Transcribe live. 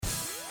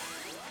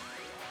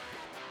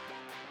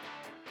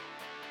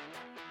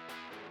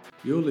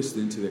You're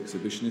listening to the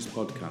Exhibitionist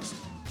podcast,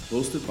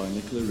 hosted by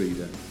Nicola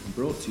Reader and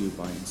brought to you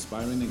by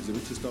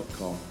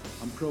InspiringExhibitors.com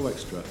and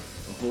ProExtra,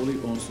 a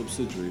wholly owned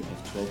subsidiary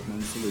of 12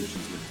 Man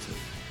Solutions Limited.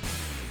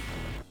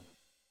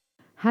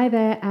 Hi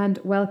there and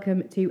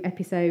welcome to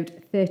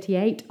episode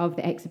 38 of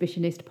the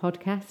Exhibitionist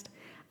podcast.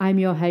 I'm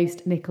your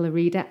host, Nicola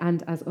Reader,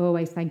 and as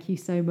always, thank you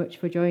so much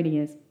for joining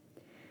us.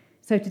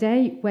 So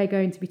today we're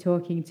going to be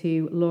talking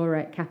to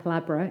Laura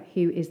Capalabra,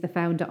 who is the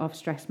founder of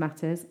Stress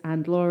Matters,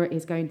 and Laura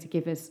is going to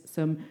give us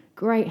some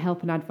great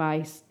help and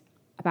advice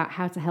about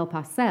how to help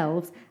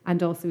ourselves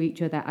and also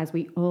each other as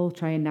we all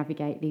try and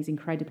navigate these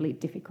incredibly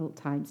difficult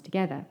times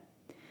together.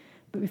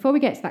 But before we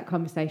get to that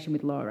conversation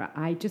with Laura,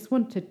 I just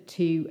wanted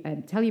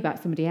to tell you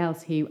about somebody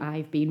else who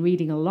I've been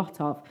reading a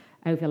lot of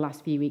over the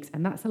last few weeks,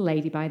 and that's a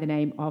lady by the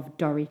name of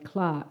Dorie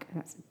Clark.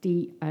 That's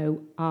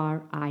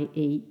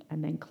D-O-R-I-E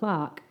and then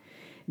Clark.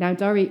 Now,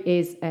 Dorie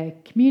is a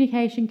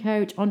communication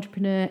coach,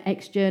 entrepreneur,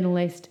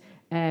 ex-journalist,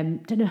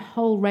 done a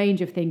whole range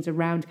of things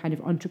around kind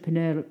of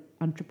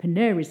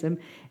entrepreneurism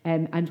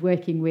and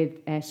working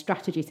with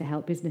strategy to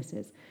help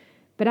businesses.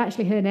 But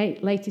actually her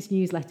latest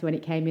newsletter, when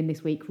it came in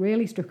this week,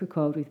 really struck a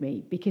chord with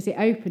me because it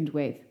opened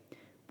with,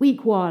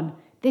 Week 1,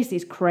 this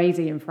is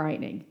crazy and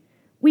frightening.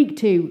 Week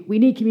 2, we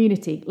need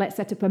community. Let's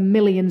set up 1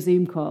 million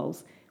Zoom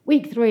calls.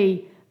 Week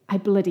 3, I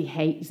bloody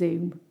hate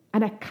Zoom.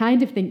 And I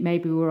kind of think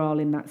maybe we're all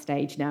in that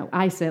stage now.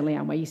 I certainly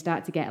am, where you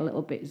start to get a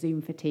little bit Zoom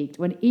fatigued.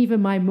 When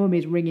even my mum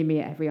is ringing me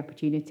at every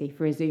opportunity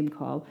for a Zoom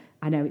call,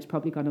 I know it's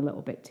probably gone a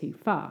little bit too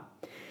far.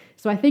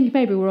 So I think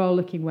maybe we're all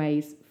looking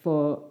ways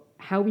for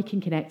how we can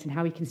connect and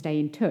how we can stay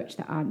in touch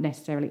that aren't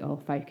necessarily all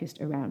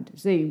focused around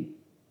Zoom.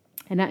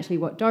 And actually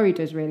what Dorie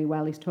does really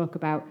well is talk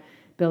about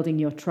building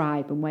your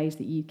tribe and ways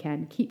that you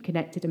can keep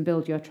connected and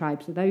build your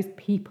tribe. So those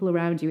people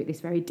around you at this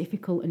very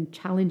difficult and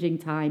challenging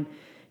time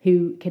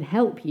who can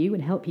help you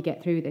and help you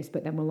get through this,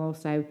 but then will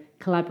also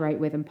collaborate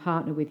with and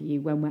partner with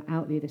you when we're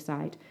out the other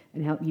side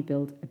and help you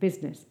build a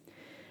business.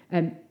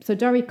 So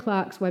Dorie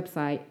Clark's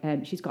website,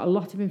 she's got a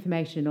lot of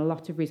information, a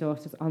lot of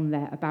resources on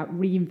there about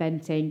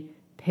reinventing,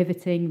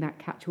 pivoting, that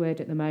catchword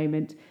at the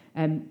moment.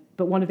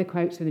 But one of the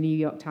quotes from the New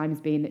York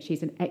Times being that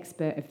she's an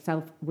expert of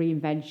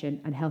self-reinvention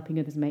and helping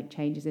others make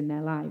changes in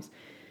their lives.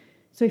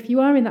 So if you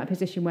are in that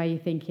position where you're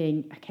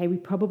thinking, okay, we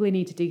probably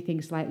need to do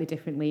things slightly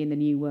differently in the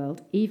new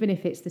world, even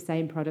if it's the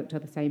same product or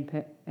the same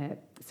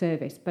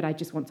service, but I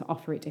just want to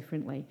offer it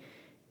differently.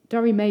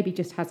 Dorie maybe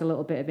just has a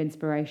little bit of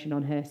inspiration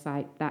on her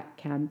site that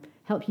can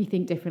help you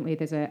think differently.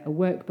 There's a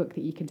workbook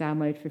that you can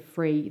download for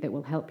free that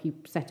will help you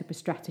set up a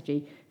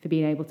strategy for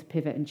being able to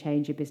pivot and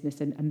change your business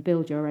and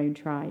build your own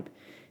tribe.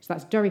 So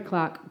that's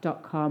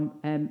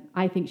dorieclark.com.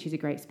 I think she's a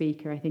great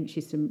speaker. I think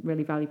she's some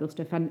really valuable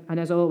stuff. And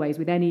as always,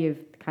 with any of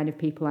the kind of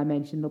people I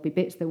mentioned, there'll be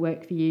bits that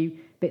work for you,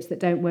 bits that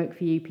don't work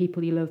for you,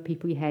 people you love,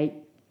 people you hate.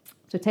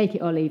 So take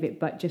it or leave it,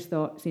 but just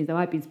thought, since though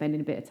I've been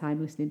spending a bit of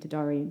time listening to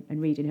Dorie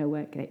and reading her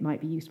work, it might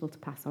be useful to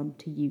pass on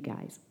to you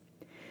guys.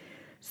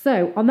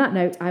 So on that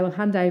note, I will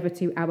hand over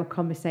to our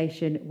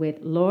conversation with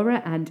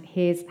Laura, and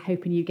here's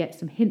hoping you get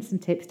some hints and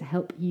tips to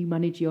help you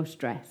manage your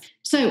stress.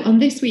 So on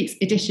this week's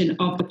edition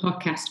of the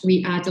podcast,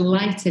 we are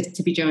delighted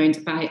to be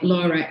joined by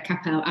Laura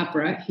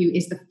Capalabra, who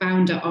is the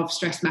founder of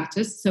Stress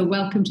Matters. So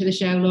welcome to the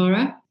show,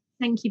 Laura.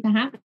 Thank you for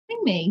having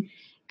me.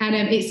 And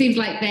it seems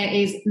like there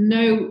is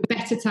no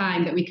better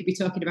time that we could be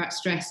talking about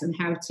stress and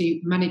how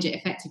to manage it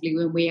effectively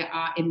when we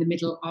are in the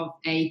middle of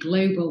a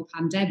global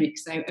pandemic.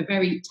 So a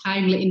very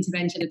timely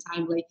intervention, a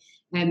timely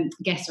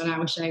guest on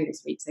our show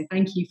this week. So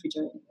thank you for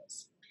joining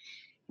us.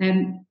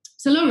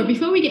 So Laura,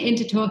 before we get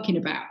into talking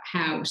about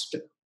how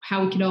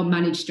we can all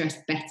manage stress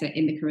better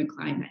in the current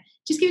climate,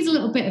 just give us a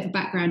little bit of a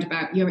background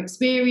about your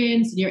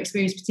experience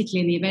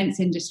particularly in the events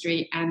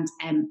industry and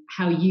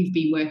how you've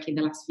been working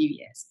the last few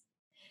years.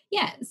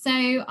 Yeah, so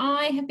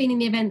I have been in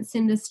the events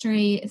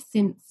industry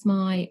since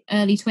my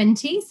early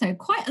 20s, so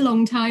quite a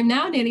long time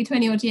now, nearly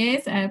 20 odd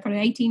years, probably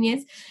 18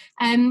 years.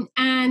 And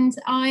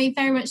I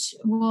very much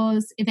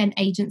was event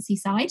agency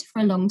side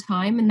for a long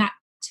time, and that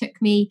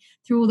took me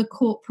through all the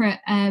corporate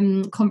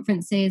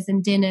conferences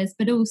and dinners,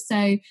 but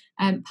also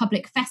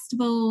public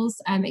festivals,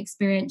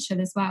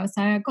 experiential as well.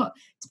 So I got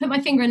to put my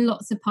finger in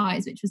lots of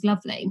pies, which was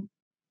lovely.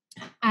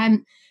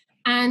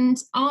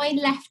 And I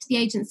left the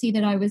agency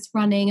that I was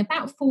running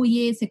about 4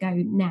 years ago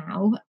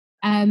now.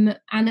 And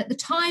at the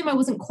time, I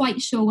wasn't quite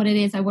sure what it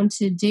is I wanted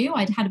to do.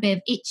 I'd had a bit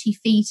of itchy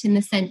feet in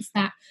the sense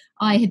that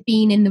I had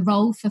been in the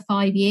role for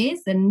 5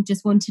 years and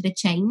just wanted a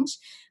change.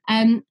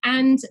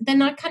 And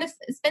then I kind of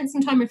spent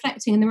some time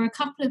reflecting, and there were a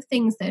couple of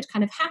things that had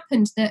kind of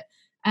happened that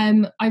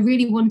I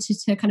really wanted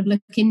to kind of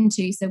look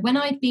into. So when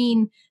I'd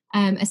been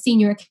a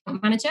senior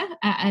account manager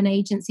at an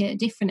agency, at a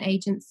different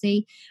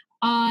agency,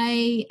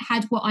 I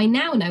had what I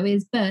now know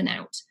is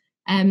burnout.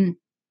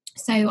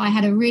 So I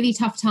had a really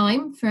tough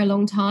time for a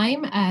long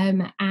time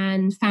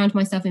and found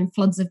myself in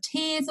floods of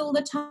tears all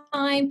the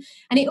time.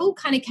 And it all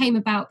kind of came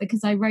about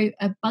because I wrote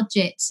a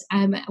budget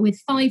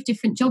with 5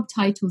 different job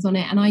titles on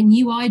it. And I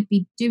knew I'd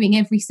be doing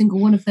every single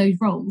one of those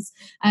roles.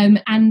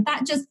 And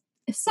that just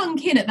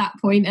sunk in at that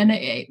point, and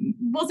it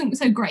wasn't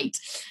so great.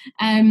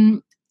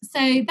 So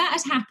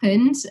that had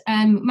happened,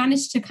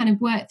 managed to kind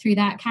of work through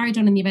that, carried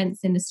on in the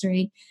events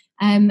industry.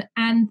 And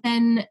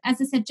then,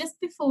 as I said,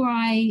 just before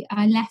I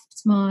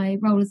left my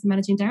role as the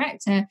managing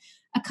director,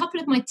 a couple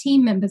of my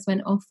team members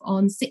went off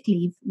on sick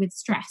leave with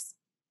stress.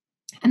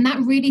 And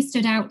that really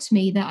stood out to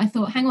me, that I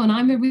thought, hang on,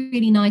 I'm a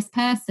really nice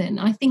person.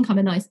 I think I'm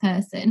a nice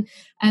person.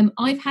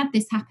 I've had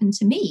this happen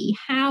to me.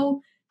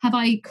 How have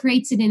I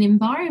created an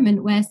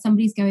environment where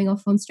somebody's going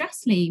off on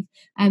stress leave?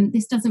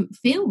 This doesn't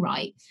feel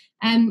right.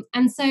 And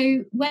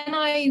so when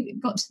I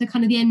got to the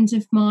kind of the end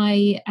of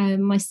my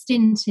my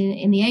stint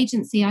in the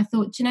agency, I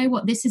thought, do you know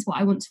what? This is what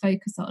I want to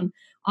focus on.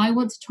 I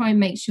want to try and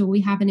make sure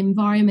we have an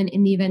environment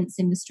in the events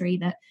industry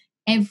that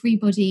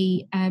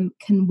everybody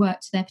can work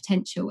to their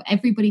potential.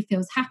 Everybody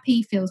feels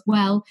happy, feels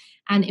well,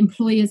 and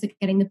employers are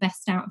getting the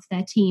best out of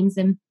their teams.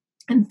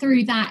 And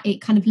through that, it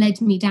kind of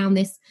led me down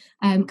this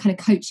kind of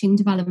coaching,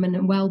 development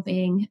and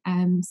wellbeing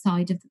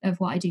side of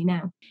what I do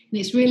now. And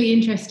it's really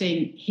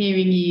interesting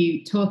hearing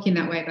you talking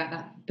that way about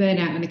that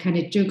burnout and the kind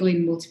of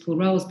juggling multiple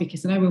roles,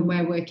 because I know when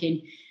we're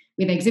working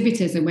with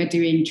exhibitors and we're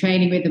doing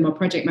training with them or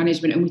project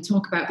management, and we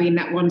talk about being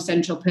that one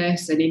central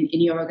person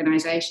in your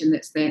organisation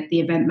that's the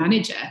event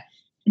manager.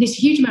 And it's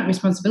a huge amount of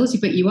responsibility,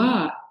 but you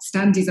are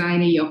stand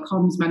designer, your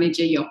comms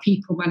manager, your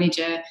people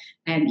manager,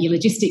 your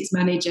logistics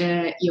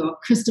manager, your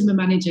customer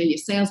manager, your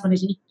sales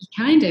manager. You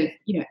kind of,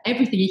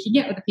 everything. You can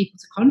get other people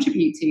to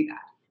contribute to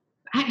that.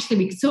 But actually,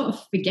 we sort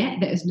of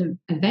forget that as an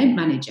event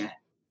manager,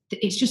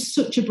 that it's just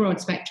such a broad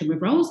spectrum of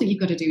roles that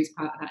you've got to do as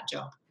part of that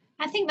job.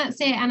 I think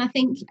that's it. And I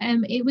think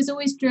it was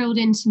always drilled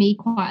into me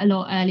quite a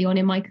lot early on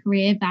in my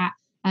career that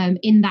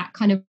in that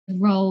kind of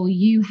role,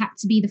 you had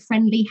to be the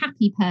friendly,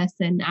 happy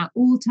person at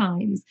all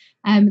times.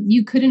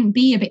 You couldn't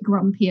be a bit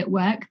grumpy at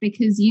work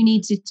because you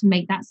needed to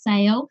make that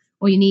sale,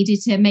 or you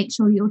needed to make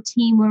sure your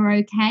team were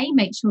okay,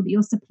 make sure that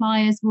your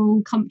suppliers were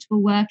all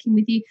comfortable working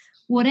with you.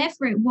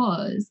 Whatever it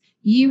was,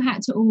 you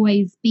had to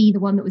always be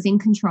the one that was in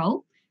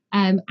control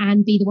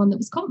and be the one that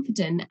was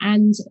confident.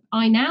 And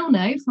I now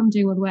know from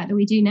doing all the work that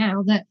we do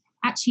now that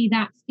actually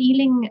that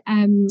feeling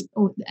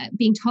or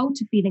being told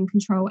to feel in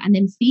control and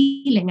then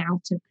feeling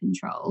out of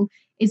control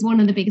is one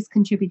of the biggest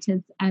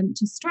contributors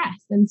to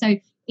stress. And so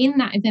in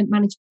that event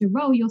manager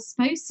role, you're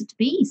supposed to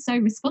be so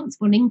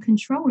responsible and in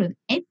control of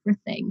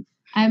everything.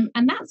 And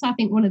that's, I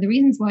think, one of the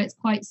reasons why it's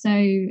quite so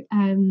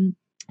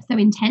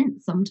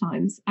intense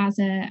sometimes as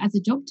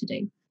a job to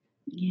do.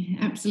 Yeah,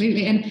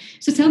 absolutely. And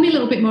so tell me a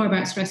little bit more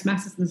about Stress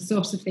Matters and the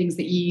sorts of things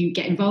that you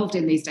get involved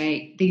in these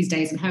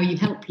days and how you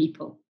help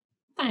people.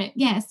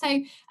 Yeah,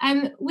 so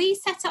we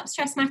set up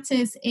Stress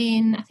Matters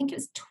in, I think it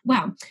was,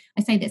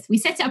 I say this, we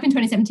set it up in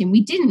 2017.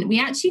 We didn't. We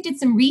actually did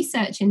some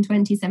research in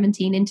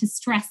 2017 into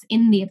stress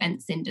in the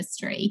events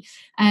industry,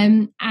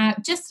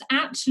 just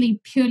actually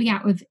purely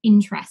out of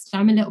interest.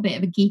 I'm a little bit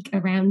of a geek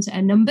around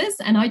numbers,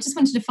 and I just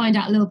wanted to find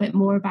out a little bit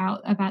more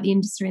about the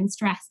industry and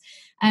stress.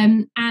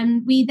 And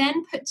we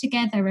then put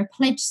together a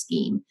pledge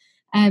scheme.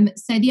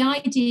 So the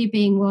idea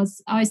being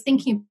was I was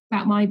thinking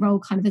about my role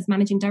kind of as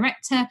managing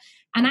director.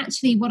 And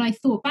actually what I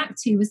thought back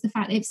to was the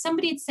fact that if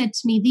somebody had said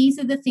to me, these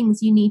are the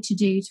things you need to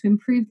do to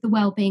improve the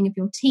well-being of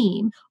your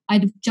team,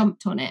 I'd have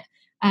jumped on it.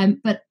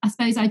 But I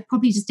suppose I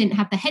probably just didn't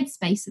have the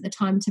headspace at the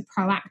time to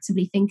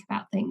proactively think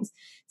about things.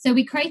 So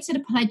we created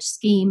a pledge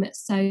scheme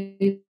so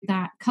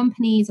that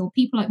companies or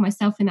people like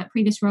myself in that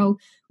previous role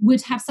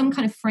would have some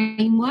kind of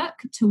framework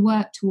to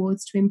work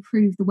towards to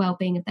improve the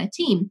well-being of their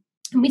team.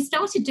 And we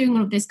started doing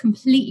all of this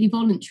completely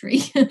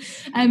voluntary,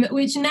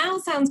 which now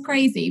sounds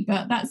crazy,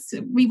 but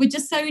we were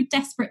just so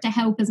desperate to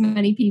help as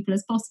many people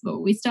as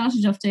possible. We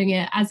started off doing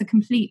it as a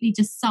completely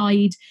just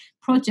side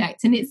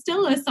project, and it's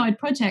still a side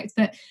project,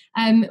 but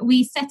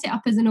we set it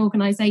up as an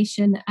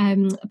organisation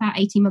about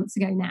 18 months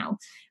ago now.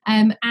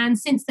 And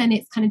since then,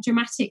 it's kind of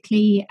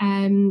dramatically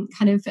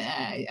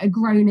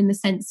grown in the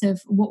sense of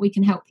what we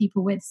can help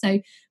people with. So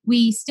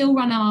we still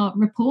run our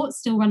reports,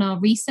 still run our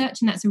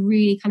research, and that's a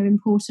really kind of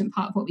important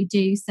part of what we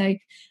do. So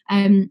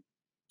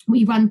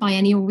we run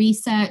biennial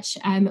research.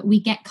 We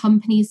get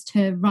companies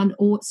to run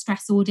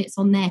stress audits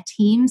on their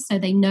teams so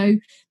they know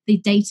the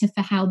data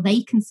for how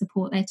they can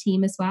support their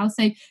team as well.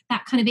 So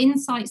that kind of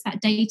insights, that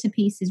data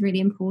piece is really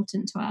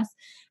important to us.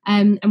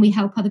 And we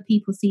help other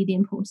people see the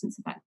importance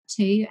of that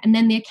too. And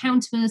then the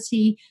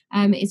accountability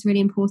is really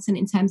important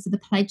in terms of the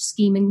pledge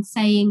scheme and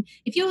saying,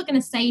 if you're going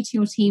to say to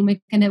your team, we're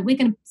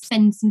going to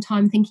spend some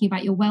time thinking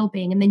about your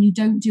well-being, and then you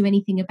don't do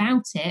anything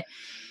about it,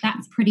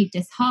 that's pretty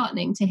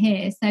disheartening to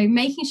hear. So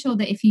making sure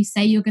that if you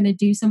say you're going to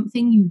do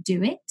something, you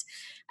do it.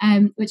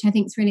 Which I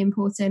think is really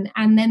important.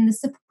 And then the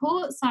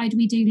support side,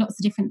 we do lots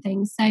of different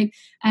things. So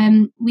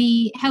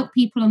we help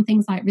people on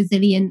things like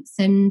resilience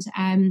and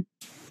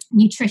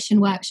nutrition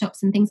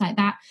workshops and things like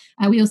that.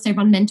 We also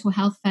run mental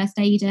health first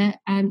aider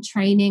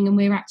training, and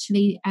we're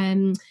actually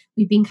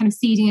we've been kind of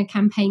seeding a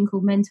campaign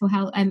called Mental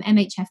Health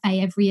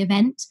MHFA every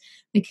event,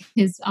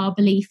 because our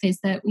belief is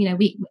that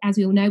we, as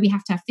we all know, we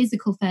have to have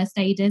physical first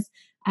aiders,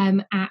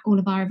 at all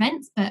of our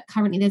events, but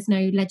currently there's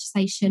no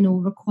legislation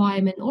or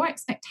requirement or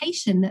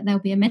expectation that there'll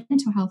be a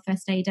mental health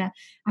first aider,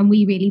 and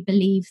we really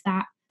believe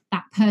that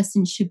that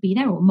person should be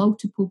there, or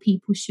multiple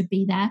people should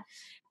be there.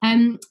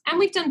 And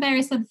we've done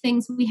various other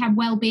things. We have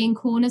wellbeing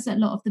corners at a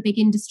lot of the big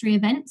industry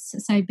events.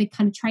 So big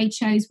kind of trade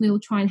shows, we'll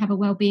try and have a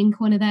wellbeing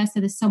corner there. So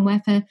there's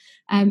somewhere for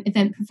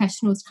event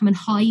professionals to come and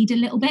hide a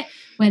little bit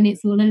when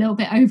it's all a little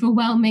bit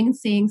overwhelming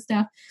seeing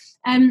stuff.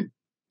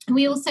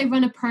 We also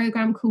run a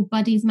program called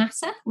Buddies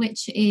Matter,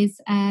 which is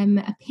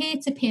a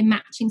peer-to-peer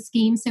matching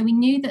scheme. So we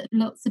knew that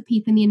lots of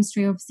people in the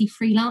industry are obviously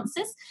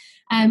freelancers.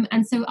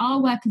 And so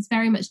our work is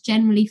very much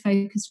generally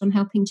focused on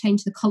helping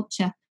change the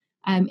culture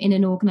in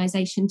an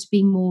organisation to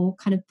be more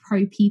kind of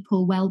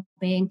pro-people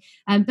well-being.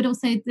 But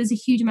also there's a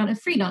huge amount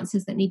of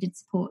freelancers that needed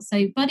support.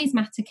 So Buddies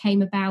Matter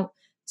came about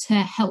to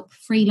help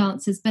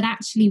freelancers, but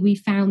actually we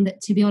found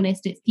that, to be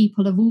honest, it's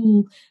people of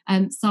all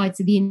sides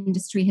of the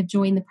industry have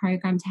joined the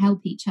programme to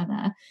help each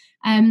other.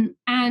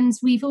 And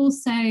we've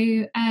also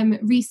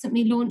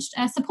recently launched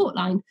a support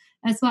line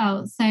as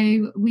well.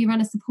 So we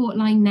run a support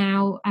line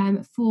now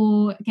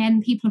for,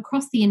 again, people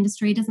across the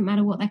industry. It doesn't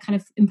matter what their kind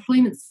of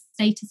employment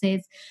status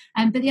is.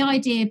 But the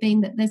idea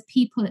being that there's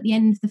people at the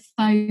end of the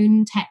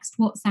phone, text,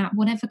 WhatsApp,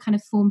 whatever kind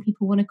of form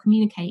people want to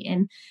communicate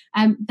in,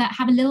 that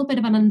have a little bit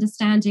of an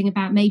understanding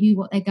about maybe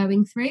what they're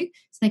going through,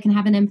 so they can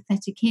have an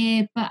empathetic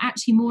ear, but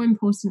actually more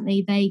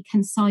importantly, they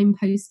can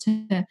signpost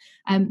to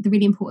the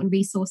really important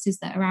resources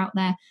that are out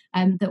there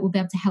that will be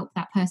able to help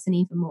that person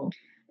even more.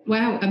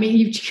 Wow, I mean,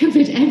 you've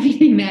covered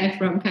everything there,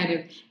 from kind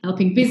of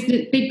helping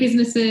big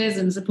businesses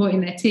and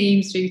supporting their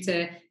teams through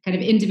to kind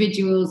of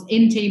individuals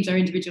in teams or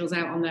individuals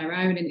out on their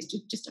own. And it's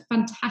just a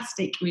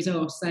fantastic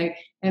resource. So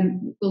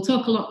we'll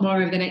talk a lot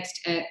more over the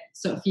next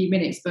sort of few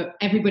minutes, but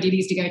everybody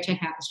needs to go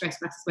check out the Stress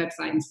Matters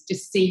website and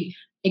just see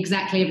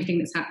exactly everything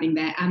that's happening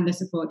there and the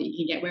support that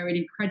you can get. We're an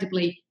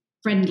incredibly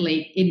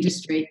friendly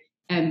industry.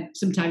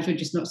 Sometimes we're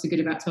just not so good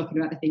about talking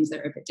about the things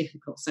that are a bit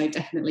difficult. So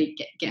definitely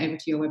get over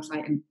to your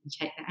website and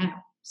check that out.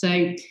 So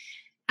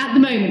at the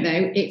moment,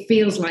 though, it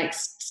feels like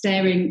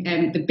staring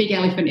the big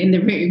elephant in the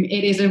room.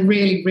 It is a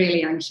really,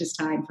 really anxious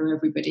time for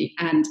everybody.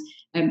 And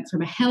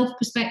from a health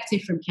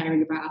perspective, from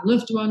caring about our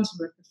loved ones,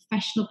 from a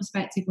professional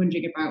perspective,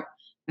 wondering about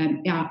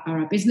are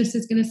our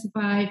businesses going to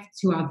survive,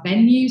 to our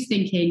venues,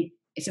 thinking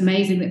it's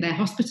amazing that they're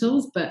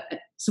hospitals, but at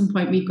some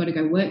point we've got to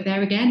go work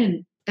there again.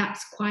 And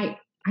that's quite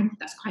an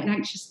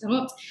anxious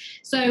thought.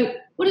 So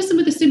what are some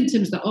of the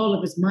symptoms that all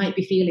of us might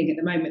be feeling at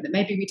the moment that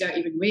maybe we don't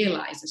even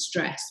realise are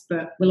stress,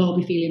 but we'll all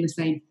be feeling the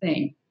same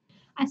thing?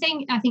 I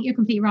think you're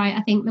completely right.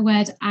 I think the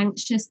word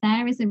anxious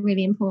there is a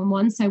really important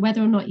one. So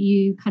whether or not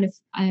you kind of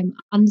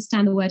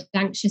understand the word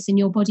anxious in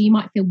your body, you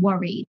might feel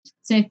worried.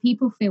 So if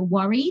people feel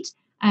worried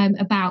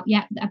about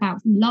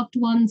loved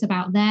ones,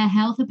 about their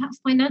health, about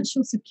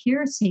financial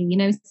security,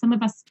 some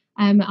of us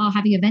are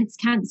having events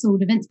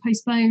cancelled, events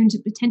postponed,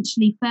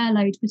 potentially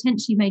furloughed,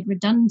 potentially made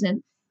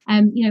redundant.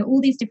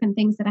 All these different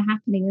things that are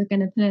happening are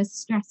going to put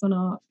stress on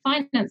our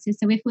finances.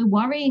 So if we're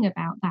worrying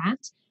about that,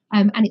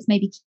 and it's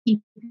maybe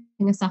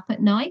keeping us up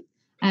at night,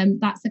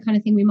 that's the kind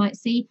of thing we might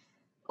see.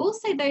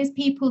 Also, those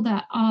people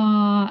that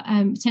are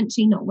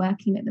potentially not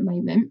working at the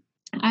moment,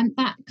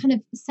 that kind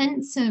of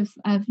sense of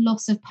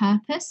loss of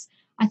purpose.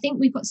 I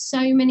think we've got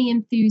so many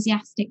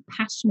enthusiastic,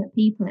 passionate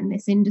people in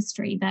this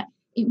industry that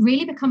it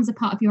really becomes a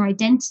part of your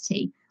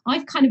identity.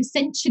 I've kind of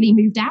essentially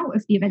moved out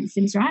of the events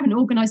industry. I haven't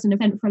organised an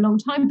event for a long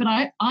time, but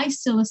I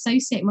still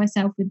associate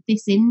myself with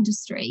this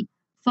industry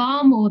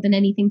far more than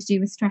anything to do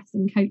with stress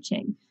and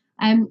coaching.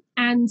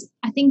 And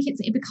I think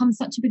it becomes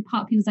such a big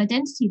part of people's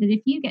identity that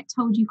if you get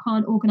told you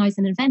can't organise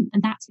an event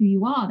and that's who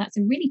you are, that's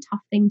a really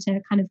tough thing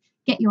to kind of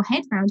get your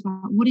head around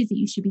about what is it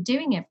you should be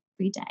doing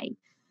every day.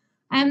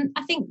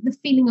 I think the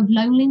feeling of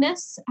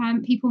loneliness,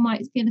 people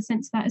might feel a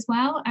sense of that as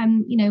well.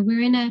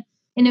 We're in an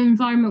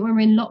environment where we're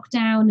in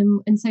lockdown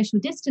and social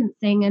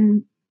distancing,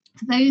 and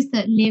for those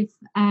that live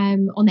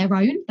on their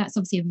own, that's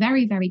obviously a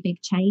very, very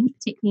big change,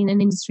 particularly in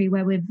an industry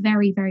where we're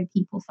very, very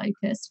people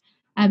focused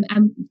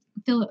and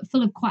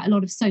full of quite a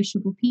lot of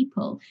sociable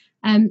people.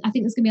 I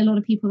think there's going to be a lot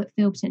of people that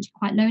feel potentially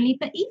quite lonely,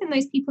 but even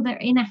those people that are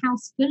in a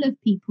house full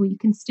of people, you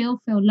can still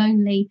feel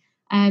lonely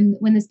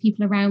when there's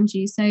people around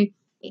you. So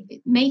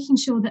making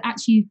sure that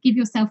actually you give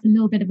yourself a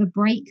little bit of a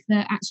break,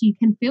 that actually you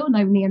can feel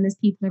lonely and there's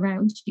people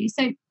around you.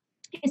 So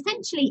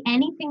essentially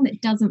anything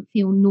that doesn't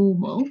feel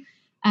normal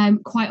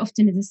quite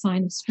often is a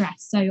sign of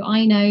stress. So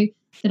I know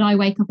that I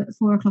wake up at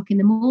 4 o'clock in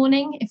the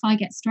morning if I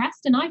get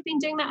stressed, and I've been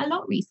doing that a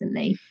lot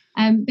recently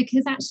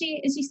because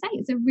actually, as you say,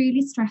 it's a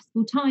really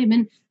stressful time,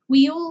 and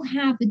we all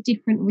have a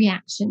different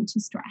reaction to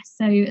stress.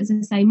 So as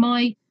I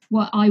say,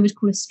 what I would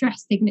call a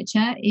stress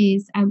signature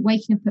is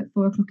waking up at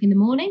 4 o'clock in the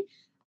morning.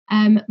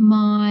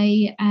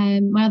 My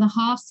other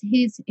half,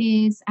 his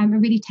is a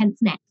really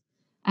tense neck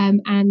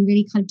and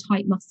really kind of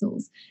tight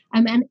muscles.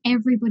 And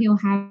everybody will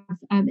have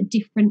a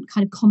different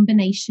kind of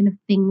combination of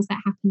things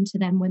that happen to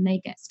them when they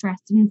get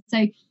stressed. And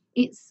so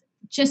it's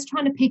just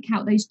trying to pick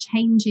out those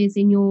changes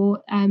in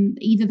your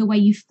either the way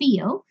you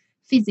feel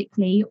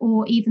physically,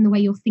 or even the way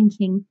you're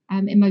thinking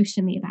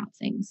emotionally about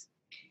things.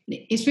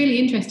 It's really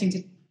interesting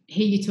to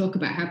hear you talk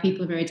about how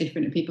people are very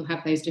different and people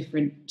have those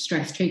different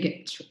stress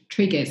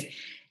triggers.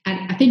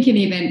 And I think in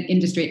the event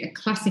industry, a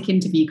classic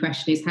interview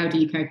question is, how do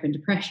you cope under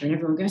pressure? And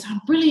everyone goes,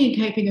 I'm brilliant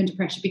coping under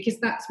pressure, because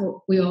that's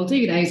what we all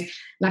do. Those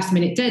last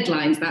minute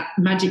deadlines, that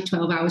magic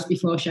 12 hours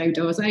before show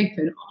doors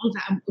open, all of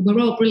that. We're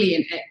all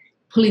brilliant at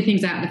pulling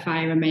things out of the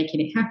fire and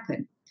making it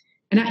happen.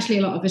 And actually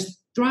a lot of us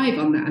thrive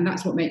on that, and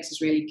that's what makes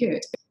us really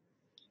good.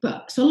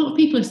 But so a lot of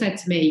people have said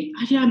to me,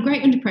 I'm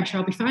great under pressure.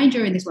 I'll be fine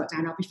during this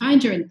lockdown. I'll be fine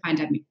during the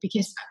pandemic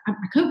because I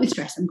cope with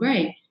stress. I'm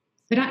great.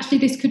 But actually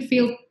this could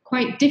feel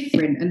quite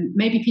different, and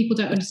maybe people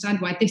don't understand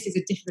why this is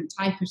a different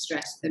type of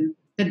stress than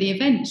the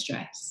event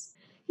stress.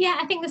 Yeah,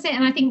 I think that's it.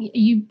 And I think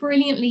you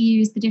brilliantly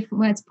used the different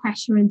words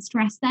pressure and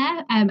stress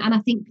there. And I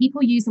think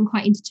people use them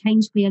quite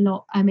interchangeably a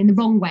lot in the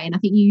wrong way. And I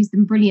think you used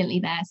them brilliantly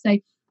there. So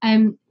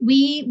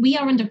we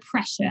are under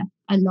pressure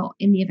a lot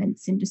in the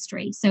events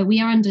industry. So we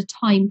are under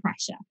time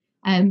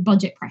pressure,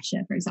 budget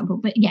pressure, for example.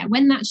 But yeah,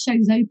 when that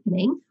show's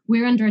opening,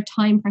 we're under a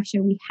time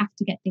pressure. We have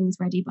to get things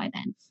ready by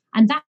then.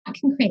 And that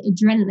can create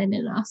adrenaline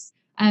in us.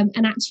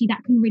 And actually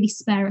that can really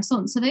spur us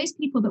on. So those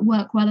people that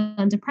work well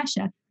under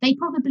pressure, they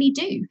probably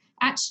do.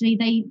 Actually,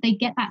 they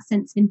get that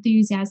sense of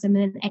enthusiasm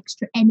and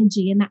extra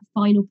energy and that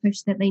final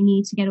push that they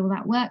need to get all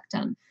that work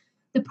done.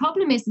 The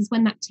problem is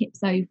when that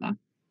tips over.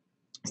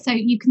 So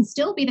you can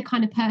still be the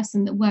kind of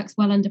person that works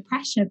well under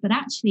pressure, but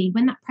actually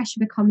when that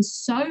pressure becomes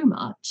so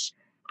much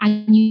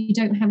and you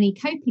don't have any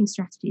coping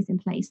strategies in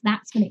place,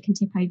 that's when it can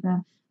tip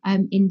over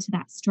into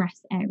that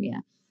stress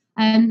area.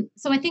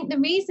 So I think the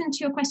reason to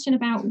your question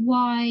about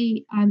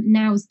why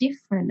now is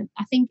different,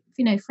 I think,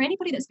 for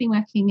anybody that's been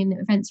working in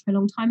events for a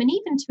long time, and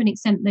even to an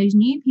extent, those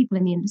new people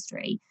in the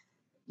industry,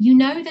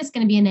 there's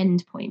going to be an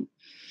end point.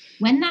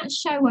 When that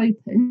show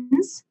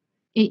opens,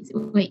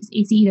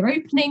 it's either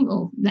opening,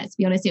 or let's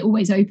be honest, it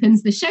always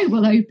opens. The show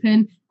will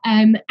open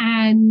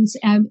and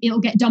it'll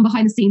get done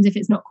behind the scenes if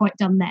it's not quite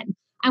done then.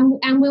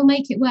 And we'll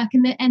make it work,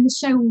 and the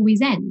show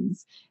always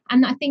ends.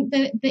 And I think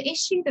the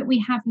issue that we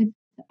have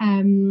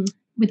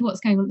with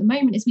what's going on at the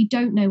moment is we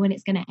don't know when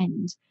it's going to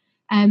end.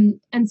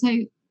 And so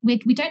we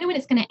don't know when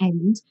it's going to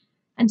end.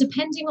 And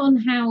depending on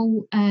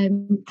how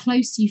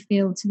close you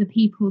feel to the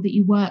people that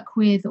you work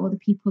with or the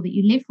people that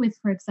you live with,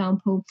 for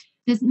example,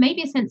 there's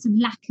maybe a sense of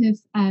lack of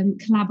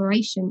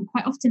collaboration.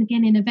 Quite often,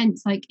 again, in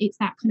events, like it's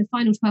that kind of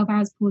final 12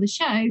 hours before the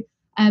show,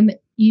 that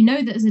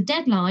there's a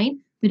deadline,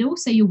 but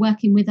also you're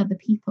working with other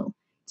people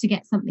to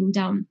get something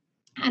done.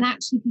 And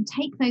actually, if you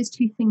take those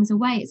two things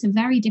away, it's a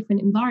very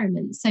different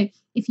environment. So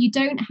if you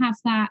don't have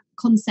that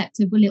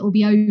concept of, well, it will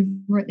be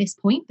over at this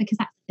point, because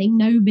that's the thing,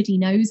 nobody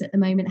knows at the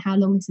moment how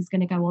long this is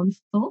going to go on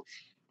for.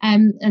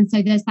 And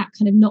so there's that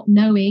kind of not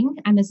knowing.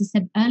 And as I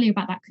said earlier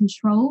about that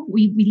control,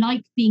 we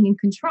like being in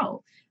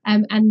control.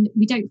 And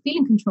we don't feel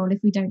in control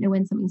if we don't know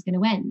when something's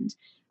going to end.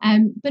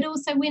 But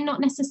also we're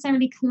not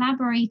necessarily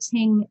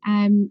collaborating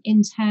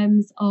in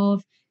terms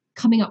of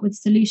coming up with a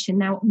solution.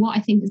 Now, what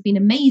I think has been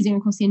amazing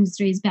across the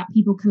industry is about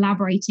people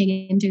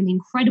collaborating and doing the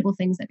incredible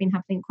things that have been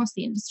happening across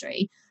the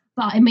industry.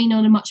 But I mean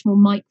on a much more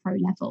micro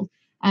level,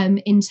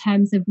 in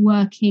terms of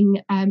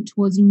working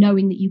towards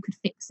knowing that you could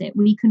fix it.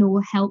 We can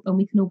all help and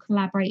we can all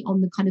collaborate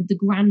on the kind of the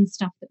grand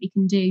stuff that we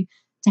can do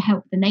to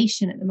help the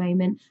nation at the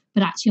moment.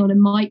 But actually on a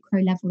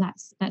micro level,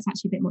 that's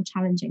actually a bit more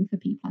challenging for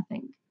people, I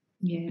think.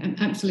 Yeah,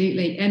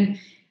 absolutely. And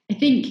I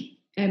think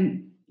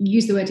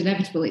use the word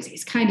inevitable.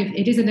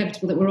 It is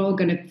inevitable that we're all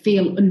going to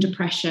feel under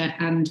pressure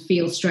and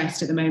feel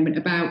stressed at the moment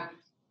about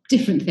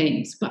different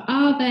things. But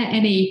are there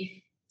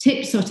any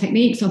tips or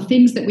techniques or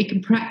things that we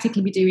can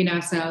practically be doing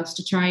ourselves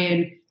to try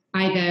and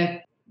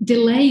either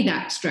delay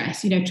that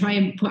stress, try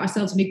and put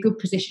ourselves in a good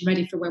position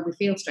ready for when we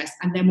feel stressed,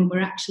 and then when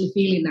we're actually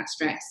feeling that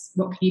stress,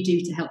 what can you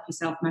do to help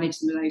yourself manage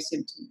some of those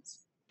symptoms?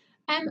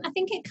 I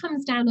think it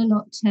comes down a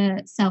lot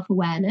to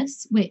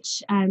self-awareness,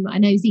 which I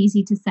know is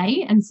easy to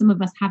say, and some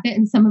of us have it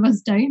and some of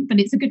us don't, but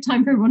it's a good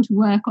time for everyone to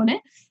work on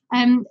it.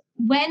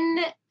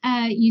 When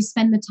you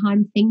spend the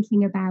time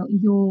thinking about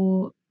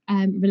your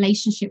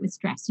relationship with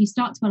stress, you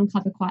start to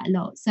uncover quite a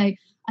lot. So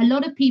a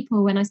lot of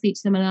people, when I speak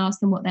to them and ask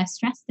them what their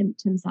stress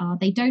symptoms are,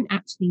 they don't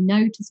actually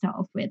know to start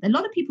off with. A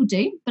lot of people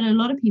do, but a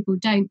lot of people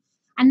don't.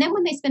 And then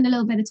when they spend a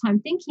little bit of time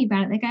thinking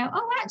about it, they go,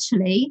 oh,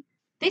 actually,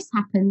 this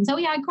happens. Oh,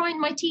 yeah, I grind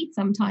my teeth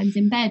sometimes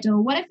in bed,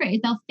 or whatever it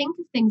is. They'll think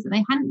of things that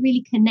they hadn't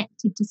really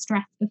connected to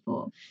stress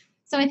before.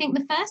 So I think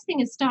the first thing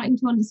is starting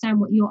to understand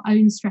what your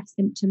own stress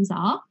symptoms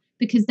are,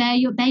 because they're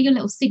your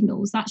little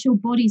signals. That's your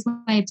body's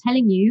way of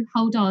telling you,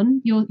 hold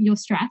on, you're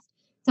stressed.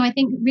 So I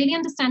think really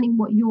understanding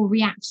what your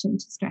reaction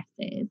to stress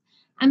is,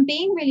 and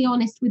being really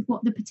honest with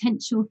what the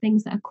potential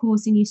things that are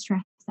causing you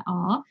stress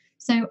are.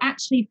 So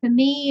actually for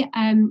me,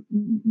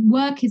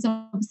 work is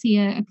obviously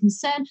a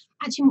concern.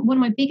 Actually, one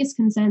of my biggest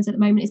concerns at the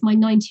moment is my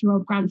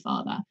 90-year-old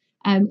grandfather.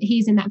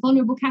 He's in that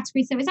vulnerable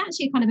category. So it's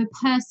actually kind of a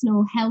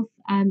personal health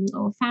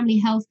or family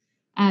health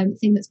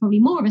thing that's probably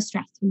more of a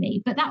stress for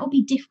me. But that will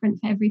be different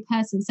for every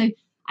person. So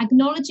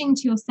acknowledging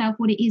to yourself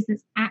what it is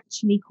that's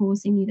actually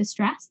causing you the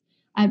stress.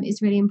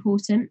 is really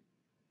important.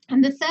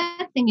 And the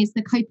third thing is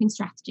the coping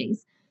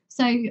strategies.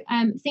 So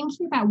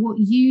thinking about what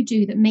you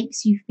do that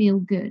makes you feel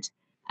good.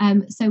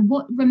 So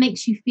what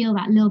makes you feel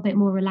that little bit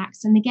more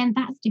relaxed? And again,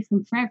 that's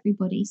different for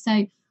everybody.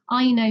 So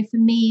I know for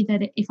me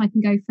that if I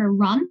can go for a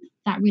run,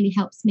 that really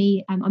helps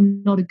me.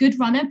 I'm not a good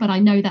runner, but I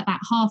know that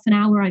half an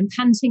hour I'm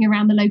panting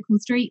around the local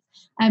street,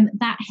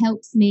 that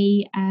helps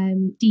me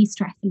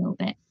de-stress a little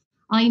bit.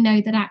 I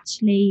know that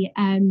actually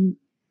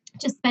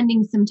just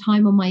spending some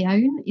time on my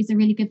own is a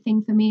really good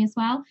thing for me as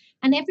well.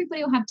 And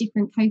everybody will have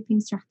different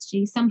coping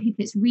strategies. Some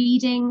people it's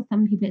reading,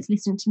 some people it's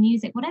listening to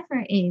music, whatever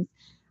it is.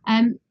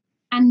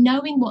 And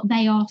knowing what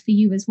they are for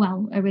you as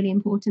well are really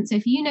important. So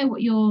if you know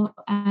what your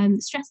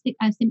stress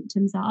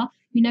symptoms are,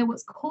 you know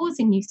what's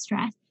causing you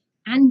stress,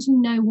 and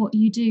you know what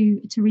you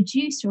do to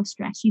reduce your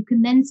stress, you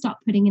can then start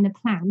putting in a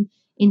plan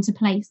into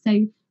place.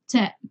 So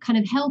to kind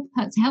of help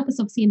us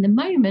obviously in the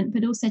moment,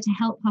 but also to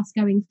help us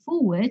going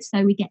forward,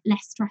 so we get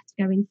less stress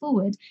going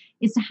forward,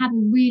 is to have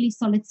a really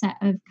solid set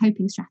of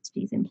coping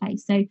strategies in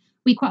place. So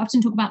we quite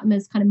often talk about them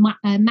as kind of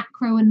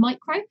macro and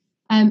micro.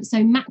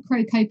 So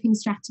macro coping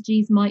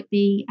strategies might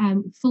be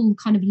full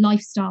kind of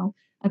lifestyle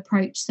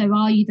approach. So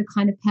are you the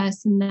kind of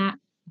person that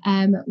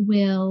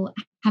will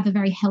have a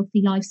very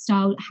healthy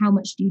lifestyle? How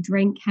much do you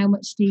drink? How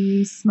much do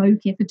you smoke,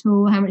 if at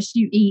all? How much do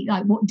you eat?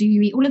 Like, what do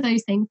you eat? All of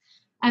those things.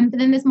 But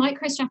then there's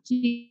micro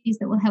strategies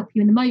that will help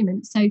you in the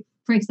moment. So,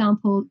 for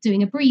example,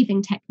 doing a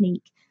breathing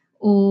technique,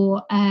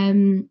 or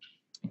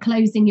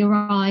closing your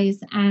eyes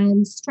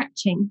and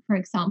stretching, for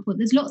example.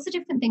 There's lots of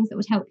different things that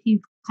would help you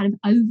kind of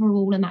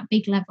overall on that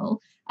big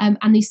level.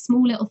 And these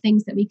small little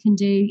things that we can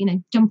do,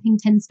 jumping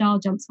 10-star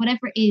jumps,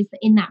 whatever it is that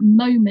in that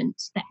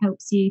moment that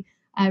helps you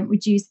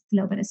reduce a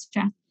little bit of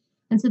stress.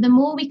 And so the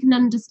more we can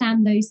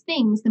understand those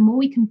things, the more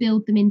we can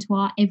build them into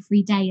our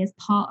everyday as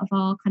part of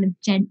our kind of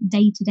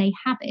day-to-day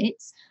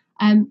habits.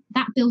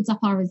 That builds up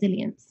our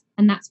resilience.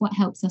 And that's what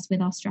helps us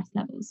with our stress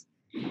levels.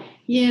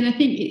 Yeah, and I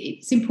think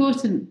it's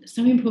important,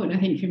 so important, I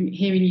think, from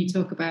hearing you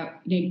talk about,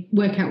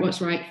 work out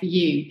what's right for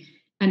you,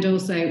 and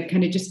also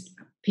kind of just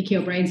pick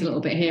your brains a little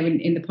bit here.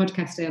 In the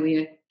podcast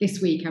earlier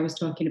this week, I was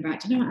talking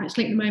about,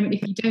 actually at the moment,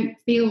 if you don't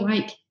feel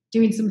like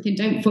doing something,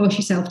 don't force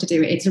yourself to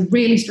do it. It's a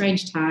really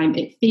strange time.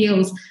 It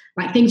feels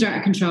like things are out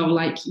of control,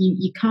 like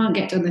you can't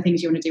get done the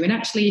things you want to do. And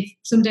actually, if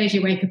some days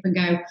you wake up and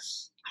go, I'm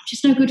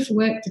just no good for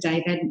work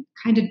today, then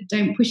kind of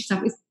don't push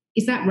yourself.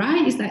 Is that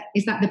right? Is that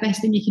the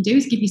best thing you can do,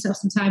 is give yourself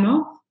some time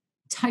off?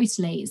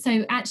 Totally.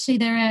 So actually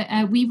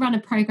we run a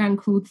program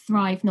called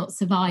Thrive Not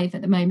Survive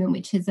at the moment,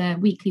 which is a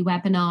weekly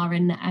webinar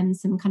and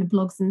some kind of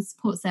blogs and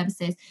support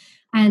services.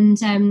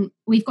 And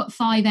we've got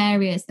 5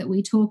 areas that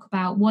we talk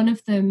about. One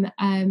of them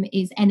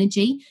is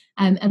energy,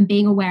 and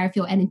being aware of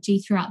your energy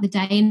throughout the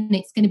day. And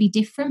it's going to be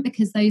different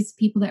because those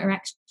people that are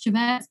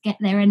extroverts get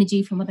their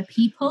energy from other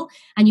people,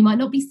 and you might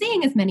not be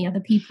seeing as many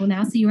other people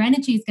now. So your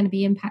energy is going to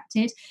be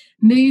impacted.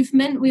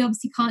 Movement, we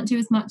obviously can't do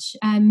as much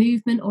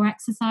movement or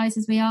exercise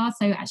as we are.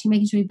 So actually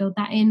making sure we build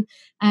that in.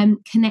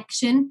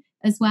 Connection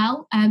as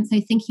well. So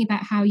thinking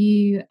about how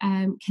you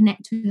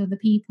connect with other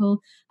people,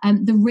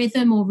 the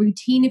rhythm or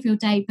routine of your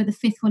day. But the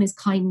 5th one is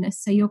kindness.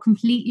 So you're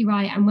completely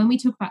right. And when we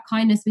talk about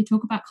kindness, we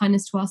talk about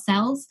kindness to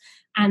ourselves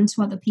and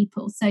to other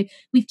people. So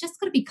we've just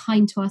got to be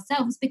kind to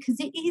ourselves, because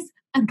it is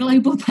a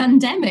global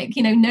pandemic.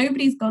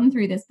 Nobody's gone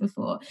through this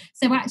before.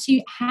 So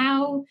actually,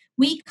 how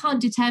we can't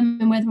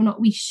determine whether or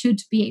not we should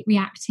be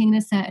reacting in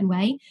a certain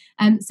way.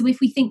 So if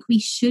we think we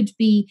should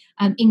be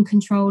in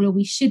control, or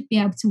we should be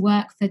able to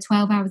work for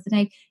 12 hours a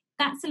day,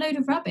 that's a load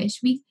of rubbish.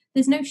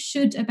 There's no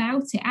should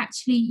about it.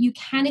 Actually, you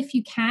can if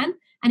you can,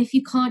 and if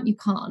you can't, you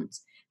can't.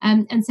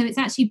 And so it's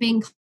actually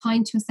being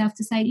kind to yourself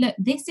to say, look,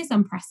 this is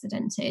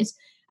unprecedented.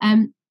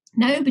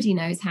 Nobody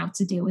knows how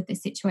to deal with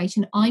this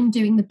situation. I'm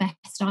doing the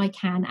best I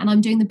can, and I'm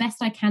doing the best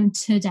I can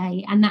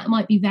today. And that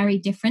might be very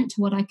different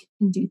to what I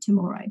can do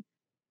tomorrow.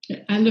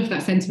 I love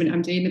that sentiment.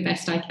 I'm doing the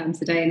best I can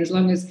today. And as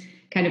long as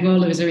kind of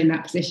all of us are in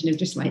that position of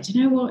just like, do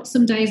you know what,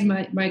 some days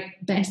my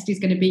best is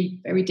going to be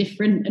very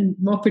different and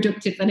more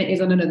productive than it is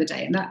on another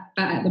day. And that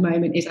at the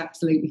moment is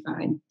absolutely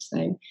fine.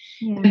 So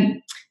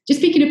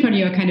just picking up on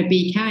your kind of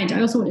be kind,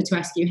 I also wanted to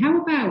ask you,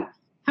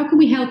 how can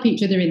we help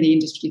each other in the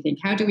industry, do you think?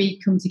 How do we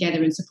come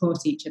together and support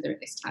each other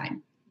at this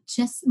time?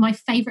 Just my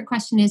favourite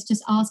question is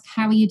just ask,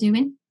 how are you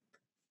doing?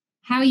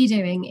 How are you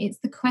doing? It's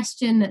the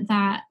question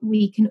that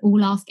we can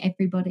all ask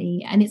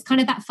everybody. And it's kind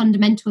of that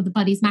fundamental, the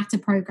Buddies Matter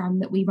program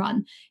that we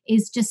run,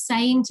 is just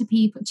saying to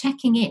people,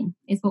 checking in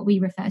is what we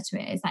refer to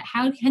it. It's like,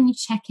 how can you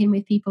check in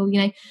with people?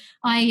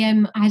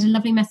 I had a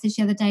lovely message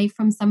the other day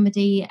from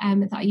somebody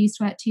that I used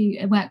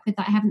to work with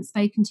that I haven't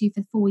spoken to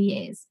for 4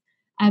 years.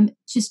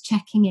 Just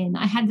checking in.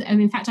 I had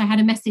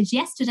a message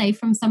yesterday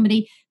from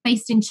somebody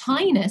based in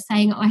China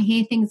saying, I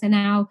hear things are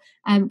now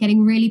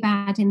getting really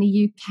bad in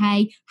the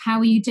UK. How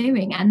are you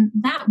doing? And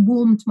that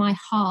warmed my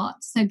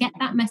heart. So get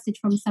that message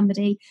from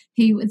somebody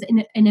who was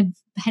in a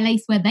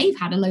place where they've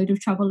had a load of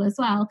trouble as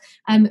well,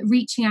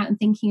 reaching out and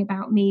thinking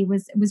about me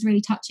was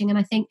really touching. And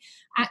I think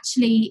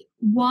actually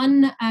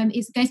one,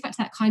 it goes back to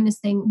that kindness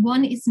thing.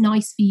 One, it's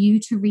nice for you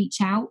to reach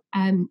out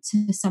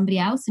to somebody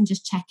else and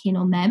just check in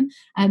on them,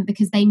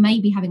 because they may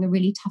be having a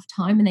really tough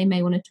time and they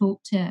may want to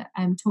talk to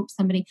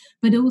somebody.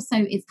 But also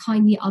it's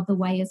kind the other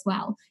way as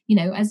well. You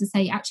know, as I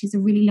say, actually it's a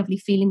really lovely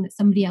feeling that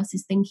somebody else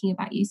is thinking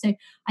about you. So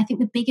I think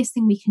the biggest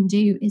thing we can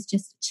do is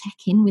just check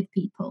in with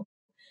people.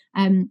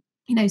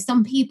 You know,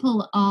 some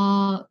people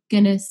are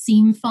going to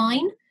seem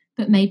fine,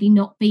 but maybe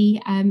not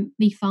be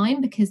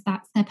fine because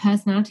that's their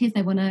personalities.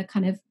 They want to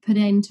kind of put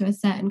into a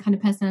certain kind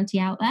of personality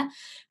out there.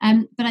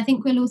 But I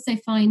think we'll also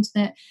find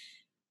that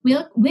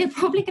we're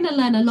probably going to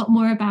learn a lot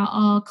more about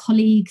our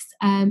colleagues'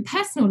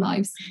 personal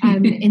lives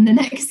in the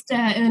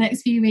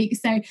next few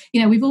weeks. So,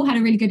 you know, we've all had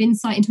a really good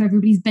insight into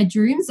everybody's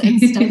bedrooms and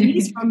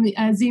studies from the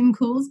Zoom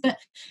calls, but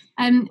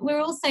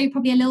we're also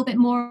probably a little bit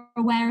more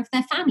aware of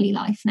their family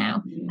life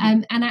now.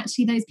 And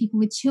actually those people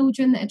with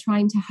children that are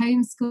trying to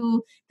homeschool,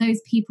 those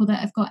people that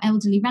have got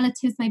elderly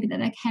relatives maybe that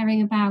they're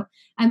caring about,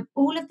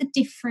 all of the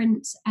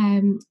different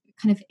kind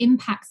of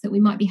impacts that we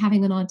might be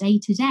having on our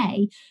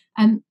day-to-day,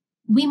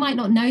 we might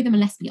not know them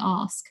unless we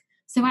ask.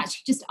 So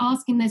actually just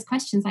asking those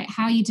questions like,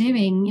 how are you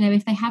doing? You know,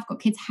 if they have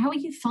got kids, how are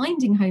you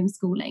finding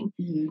homeschooling?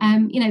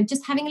 You know,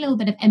 just having a little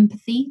bit of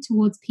empathy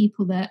towards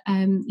people that,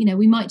 you know,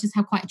 we might just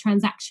have quite a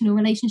transactional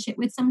relationship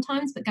with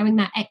sometimes, but going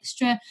that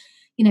extra,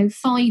 you know,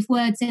 5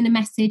 words in a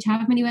message,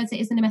 however many words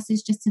it is in a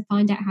message, just to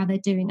find out how they're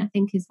doing, I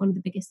think is one of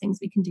the biggest things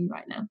we can do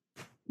right now.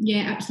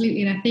 Yeah,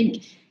 absolutely. And I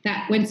think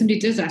that when somebody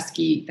does ask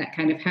you that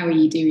kind of how are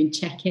you doing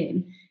check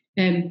in,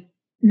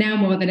 now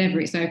more than ever,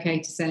 it's okay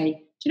to say,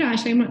 do you know,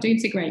 actually, I'm not doing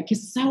so great,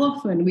 because so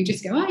often we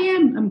just go, oh, yeah,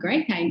 I'm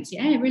great, thanks.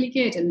 Yeah, really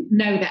good. And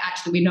know that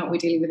actually we're not, we're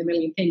dealing with a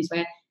million things,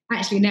 where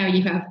actually now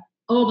you have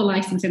all the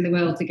license in the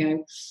world to go,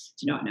 do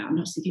you know what, no, I'm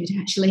not so good,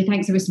 actually.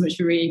 Thanks ever so much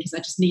for reading, because I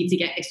just need to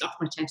get this off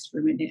my chest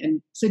for a minute.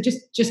 And so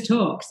just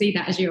talk, see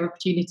that as your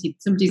opportunity.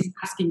 Somebody's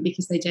asking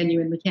because they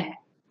genuinely care.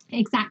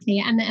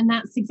 Exactly. And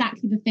that's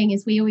exactly the thing,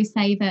 is we always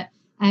say that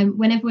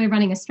whenever we're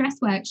running a stress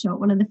workshop,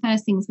 one of the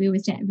first things we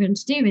always get everyone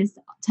to do is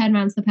turn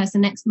around to the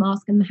person next to them,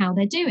 ask them how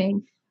they're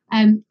doing.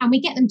 And we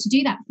get them to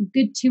do that for a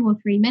good 2 or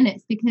 3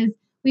 minutes, because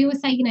we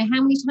always say, you know,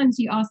 how many times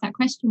do you ask that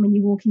question when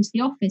you walk into the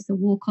office or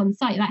walk on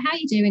site? Like, how are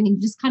you doing? And you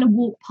just kind of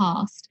walk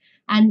past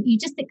and you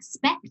just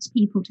expect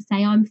people to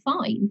say, I'm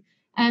fine.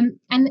 And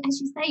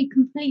as you say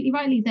completely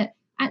rightly, that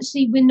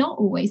actually we're not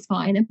always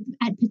fine.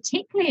 And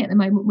particularly at the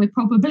moment, we're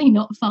probably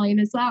not fine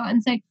as well.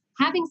 And so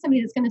having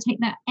somebody that's going to take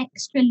that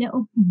extra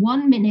little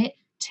 1 minute,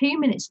 2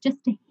 minutes just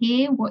to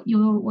hear what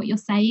you're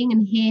saying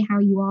and hear how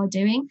you are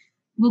doing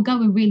will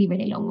go a really,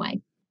 really long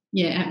way.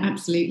 Yeah,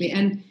 absolutely.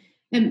 And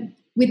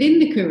within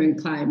the current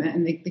climate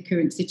and the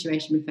current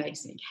situation we're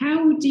facing,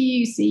 how do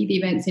you see the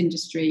events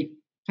industry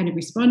kind of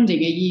responding?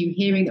 Are you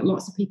hearing that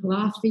lots of people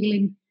are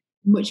feeling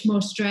much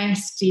more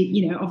stressed?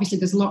 You know, obviously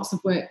there's lots of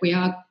work. We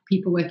are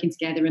people working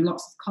together and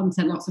lots of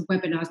content, lots of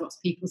webinars, lots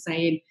of people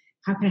saying,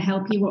 how can I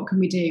help you? What can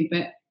we do?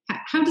 But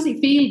how does it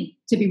feel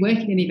to be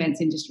working in the events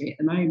industry at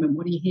the moment?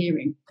 What are you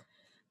hearing?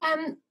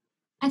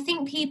 I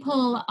think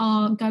people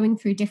are going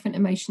through different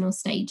emotional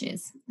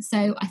stages.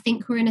 So I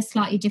think we're in a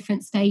slightly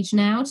different stage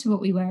now to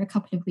what we were a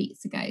couple of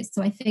weeks ago.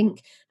 So I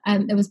think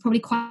there was probably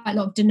quite a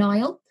lot of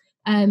denial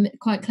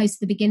quite close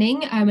to the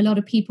beginning. A lot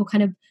of people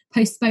kind of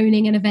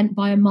postponing an event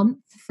by a month,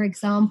 for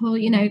example,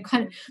 you know,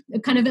 kind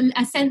of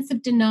a sense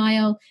of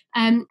denial,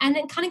 and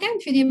then kind of going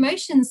through the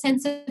emotions,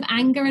 sense of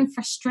anger and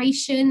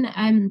frustration.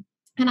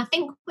 And I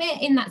think we're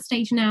in that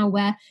stage now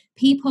where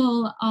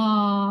people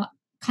are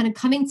kind of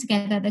coming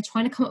together. They're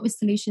trying to come up with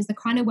solutions. They're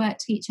trying to work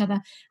to each other.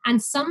 And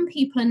some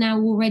people are now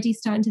already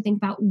starting to think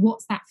about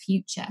what's that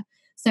future.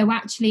 So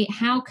actually,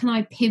 how can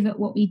I pivot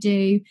what we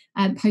do,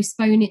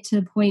 postpone it to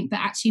the point, but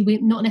actually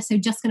we're not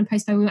necessarily just going to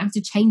postpone, we might have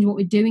to change what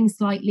we're doing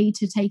slightly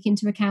to take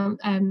into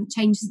account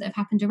changes that have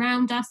happened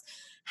around us.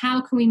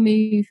 How can we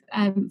move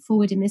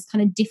forward in this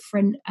kind of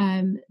different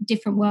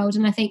world?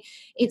 And I think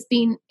it's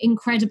been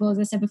incredible, as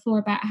I said before,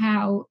 about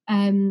how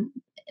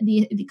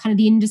the kind of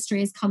the industry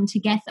has come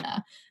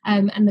together,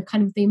 and the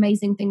kind of the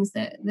amazing things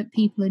that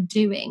people are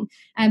doing.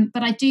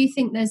 But I do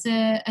think there's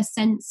a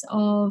sense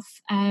of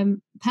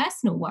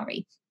personal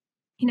worry.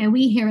 You know,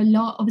 we hear a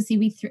lot, obviously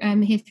we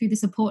hear through the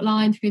support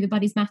line, through the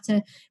Buddies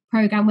Matter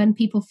program, when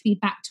people feed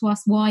back to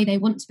us why they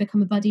want to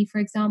become a buddy, for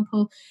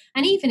example.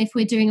 And even if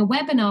we're doing a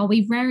webinar,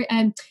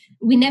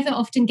 we never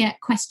often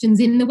get questions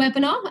in the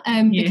webinar,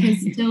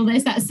 because still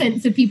there's that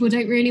sense of people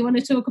don't really want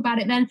to talk about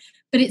it then.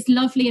 But it's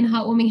lovely and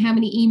heartwarming how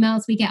many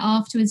emails we get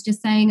afterwards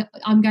just saying,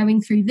 I'm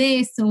going through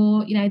this,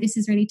 or, you know, this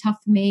is really tough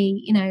for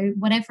me, you know,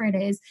 whatever it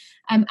is,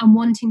 and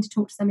wanting to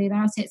talk to somebody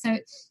about it. So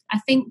I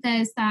think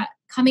there's that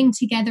coming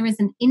together as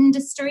an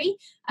industry,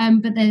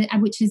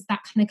 which is that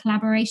kind of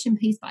collaboration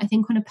piece. But I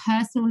think on a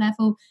personal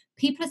level,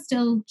 people are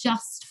still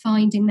just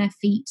finding their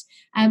feet.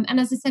 And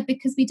as I said,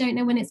 because we don't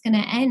know when it's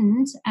going to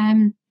end,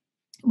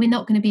 we're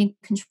not going to be in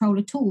control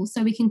at all.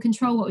 So we can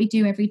control what we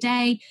do every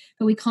day,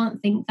 but we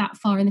can't think that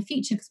far in the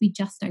future because we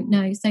just don't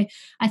know. So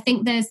I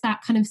think there's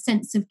that kind of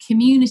sense of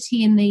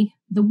community in the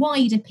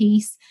wider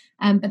piece,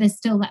 but there's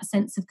still that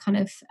sense of kind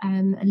of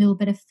a little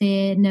bit of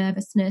fear,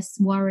 nervousness,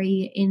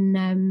 worry in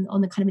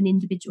on the kind of an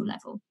individual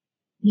level.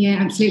 Yeah,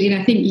 absolutely.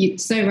 And I think you're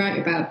so right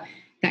about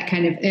that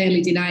kind of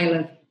early denial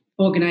of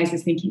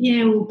organisers thinking,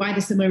 yeah, well, by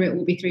the summer it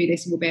will be through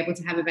this and we'll be able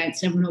to have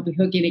events and everyone will be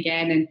hugging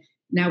again. And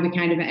now we're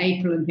kind of at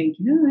April and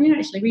thinking, oh, yeah,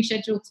 actually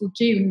rescheduled till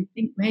June. I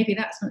think maybe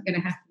that's not going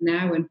to happen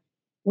now. And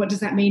what does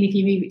that mean if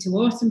you move it to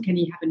autumn? Can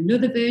you have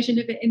another version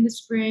of it in the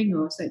spring?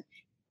 Or so,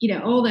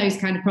 all those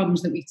kind of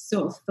problems that we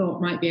sort of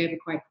thought might be over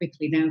quite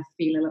quickly now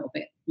feel a little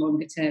bit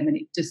longer term. And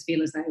it does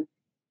feel as though,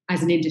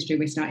 as an industry,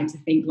 we're starting to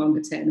think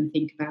longer term and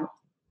think about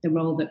the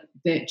role that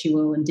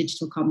virtual and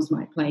digital comms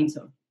might play in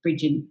sort of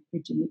bridging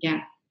the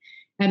gap.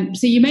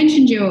 So you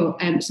mentioned your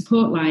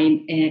support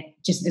line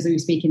just as we were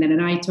speaking then,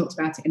 and I talked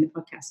about it in the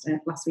podcast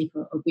last week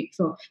or week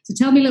before. So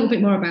tell me a little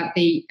bit more about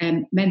the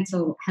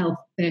mental health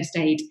first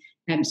aid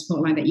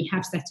support line that you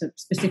have set up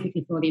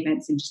specifically for the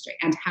events industry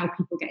and how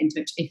people get in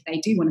touch if they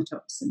do want to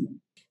talk to someone.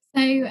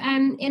 So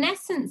in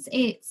essence,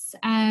 it's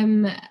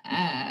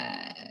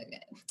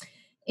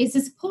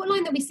a support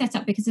line that we set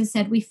up because, as I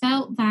said, we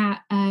felt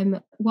that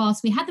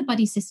whilst we had the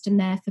buddy system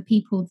there for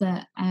people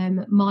that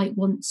might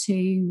want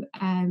to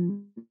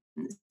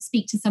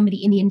speak to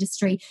somebody in the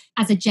industry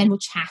as a general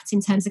chat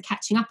in terms of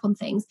catching up on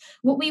things,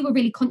 what we were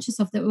really conscious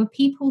of that were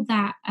people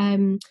that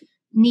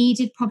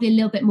needed probably a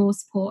little bit more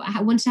support.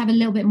 I wanted to have a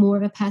little bit more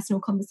of a personal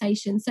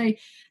conversation. So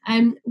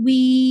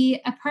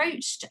we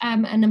approached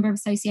a number of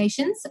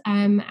associations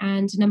and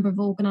a number of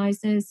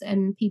organisers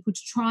and people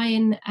to try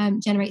and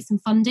generate some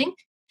funding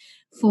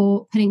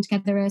for putting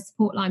together a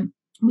support line.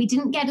 We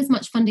didn't get as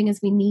much funding as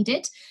we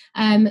needed.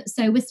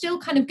 So we're still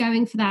kind of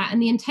going for that.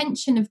 And the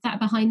intention of that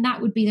behind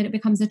that would be that it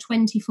becomes a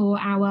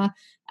 24-hour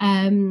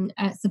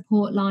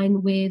support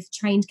line with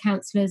trained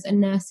counsellors and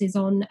nurses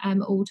on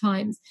all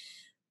times.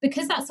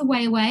 Because that's a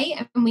way away,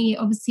 and we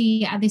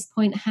obviously at this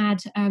point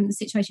had the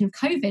situation of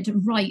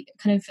COVID right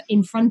kind of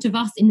in front of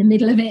us, in the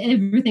middle of it,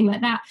 and everything like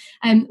that,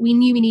 we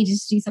knew we needed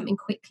to do something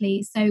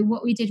quickly. So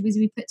what we did was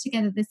we put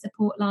together this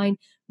support line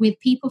with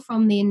people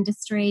from the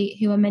industry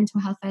who are mental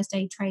health first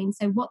aid trained.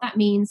 So what that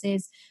means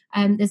is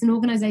there's an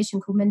organisation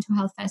called Mental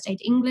Health First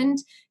Aid England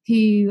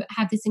who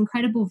have this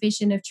incredible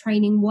vision of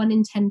training 1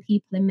 in 10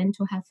 people in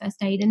mental health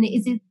first aid, and it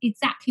is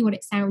exactly what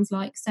it sounds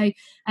like. So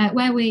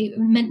where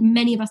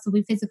many of us will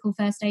be physical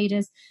first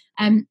aiders,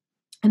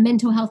 a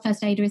mental health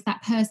first aider is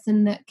that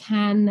person that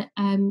can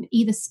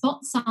either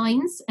spot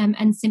signs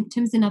and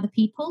symptoms in other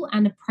people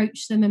and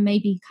approach them and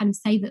maybe kind of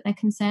say that they're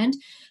concerned,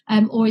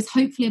 or is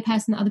hopefully a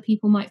person that other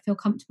people might feel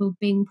comfortable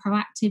being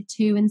proactive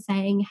to and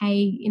saying,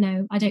 hey,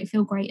 I don't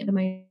feel great at the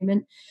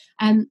moment.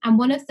 And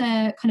one of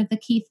the kind of the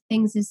key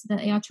things is that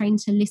they are trained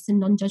to listen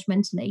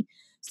non-judgmentally.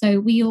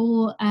 So we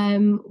all,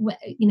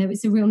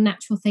 it's a real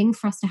natural thing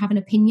for us to have an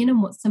opinion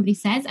on what somebody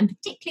says, and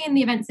particularly in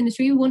the events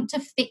industry, we want to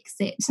fix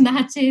it.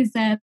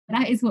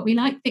 That is what we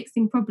like,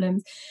 fixing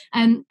problems.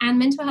 And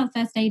mental health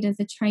first aiders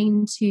are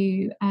trained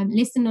to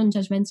listen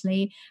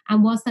non-judgmentally,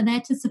 and whilst they're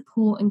there to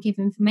support and give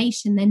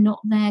information, they're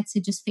not there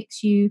to just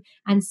fix you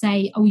and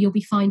say, oh, you'll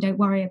be fine, don't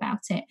worry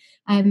about it.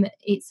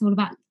 It's all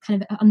about kind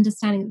of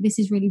understanding that this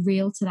is really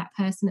real to that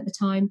person at the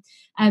time.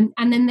 And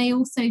then they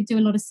also do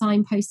a lot of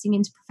signposting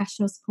into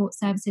professional support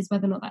services,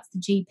 whether or not that's the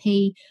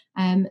GP,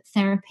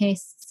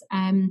 therapists,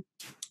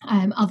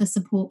 other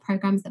support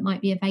programs that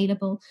might be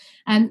available.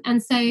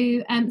 And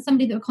so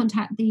somebody that would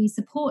contact the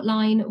support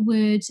line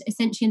would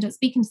essentially end up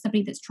speaking to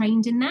somebody that's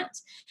trained in that.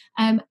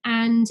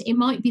 And it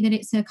might be that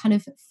it's a kind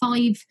of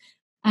 5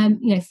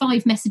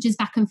 messages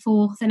back and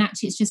forth, and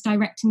actually it's just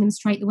directing them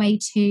straight away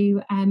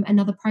to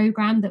another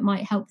program that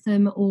might help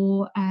them,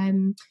 or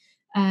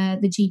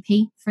the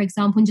GP, for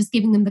example, and just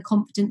giving them the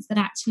confidence that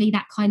actually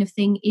that kind of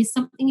thing is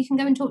something you can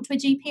go and talk to a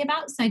GP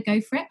about. So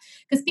go for it,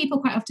 because people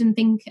quite often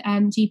think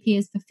GP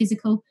is for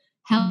physical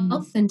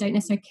health and don't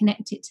necessarily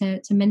connect it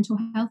to mental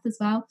health as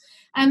well.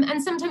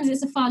 And sometimes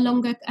it's a far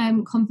longer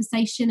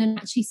conversation, and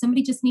actually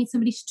somebody just needs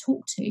somebody to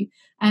talk to.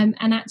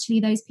 And actually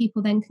those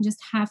people then can just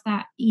have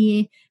that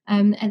ear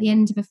at the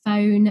end of a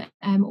phone,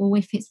 or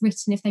if it's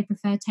written, if they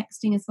prefer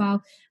texting as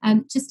well,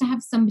 just to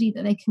have somebody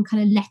that they can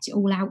kind of let it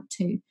all out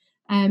to.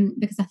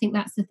 Because I think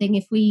that's the thing.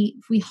 If we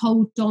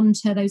hold on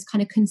to those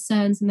kind of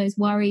concerns and those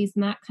worries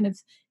and that kind of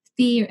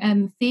fear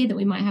that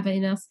we might have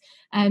in us,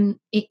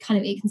 it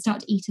can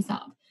start to eat us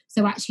up.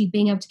 So actually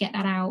being able to get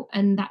that out,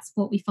 and that's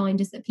what we find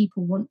is that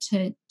people want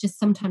to just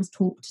sometimes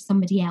talk to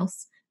somebody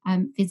else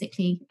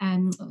physically,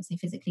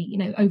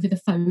 over the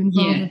phone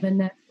rather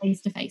than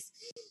face to face.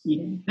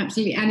 Yeah,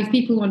 absolutely. And if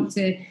people want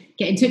to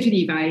get in touch with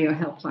you via your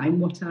helpline,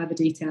 what are the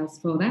details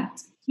for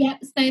that? Yeah,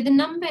 so the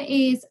number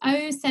is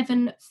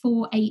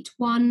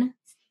 07481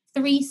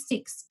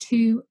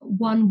 362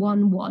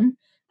 111.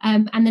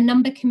 And the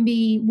number can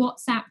be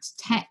WhatsApp,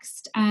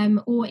 text,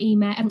 or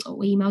email, or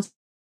emails,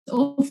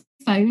 or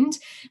phoned,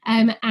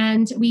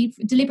 and we've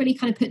deliberately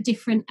kind of put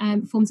different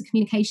forms of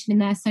communication in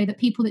there so that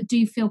people that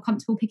do feel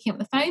comfortable picking up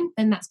the phone,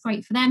 then that's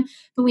great for them.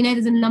 But we know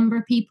there's a number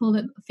of people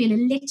that feel a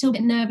little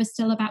bit nervous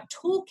still about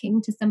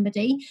talking to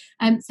somebody,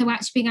 so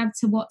actually being able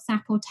to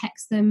WhatsApp or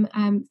text them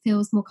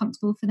feels more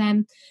comfortable for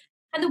them.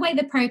 And the way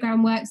the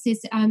program works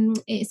is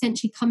it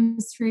essentially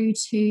comes through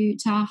to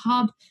our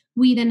hub.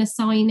 We then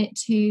assign it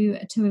to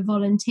a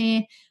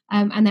volunteer,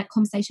 and that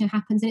conversation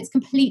happens, and it's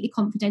completely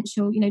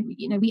confidential. You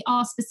know, we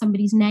ask for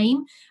somebody's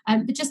name,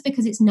 but just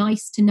because it's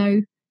nice to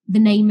know the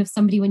name of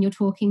somebody when you're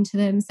talking to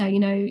them. So you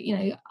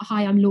know,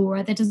 hi, I'm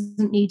Laura. There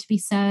doesn't need to be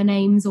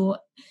surnames or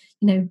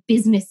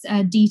business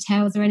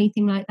details or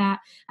anything like that.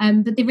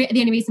 But the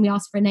only reason we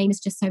ask for a name is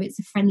just so it's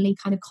a friendly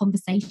kind of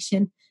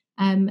conversation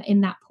in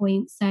that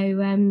point. So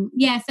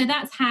so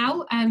that's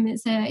how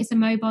it's a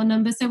mobile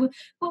number. So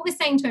what we're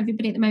saying to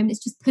everybody at the moment is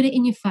just put it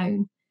in your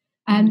phone.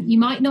 You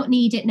might not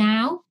need it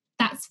now.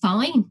 That's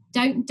fine.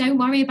 Don't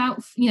worry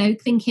about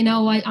thinking,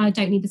 oh, I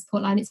don't need the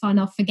support line, it's fine,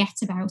 I'll forget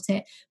about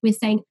it. We're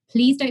saying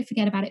please don't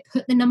forget about it.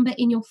 Put the number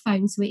in your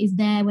phone so it is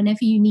there whenever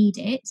you need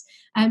it,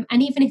 and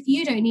even if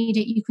you don't need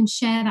it, you can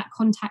share that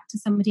contact to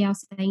somebody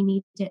else if they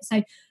need it.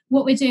 So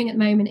what we're doing at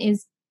the moment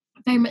is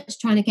very much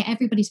trying to get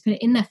everybody to put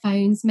it in their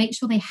phones, make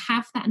sure they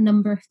have that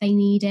number if they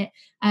need it,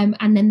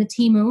 and then the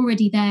team are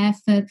already there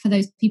for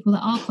those people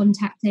that are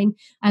contacting,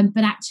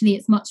 but actually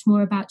it's much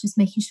more about just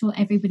making sure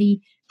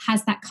everybody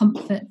has that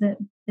comfort that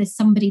there's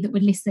somebody that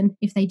would listen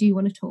if they do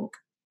want to talk.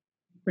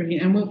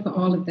 Brilliant. And we'll put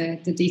all of the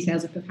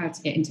details of how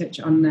to get in touch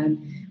on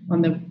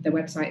the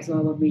website as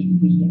well when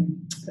we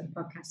put the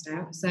podcast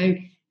out. So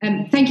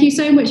thank you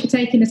so much for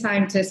taking the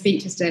time to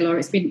speak to us today, Laura.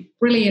 It's been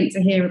brilliant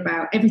to hear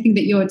about everything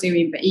that you're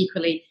doing, but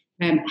equally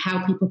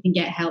how people can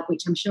get help,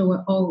 which I'm sure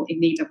we're all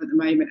in need of at the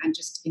moment and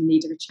just in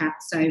need of a chat.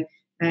 So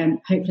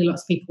hopefully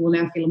lots of people will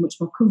now feel much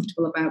more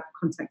comfortable about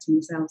contacting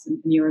yourselves and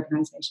your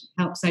organisation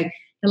for help. So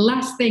the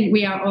last thing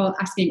we are all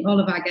asking all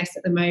of our guests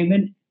at the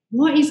moment,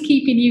 what is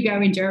keeping you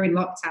going during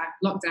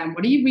lockdown?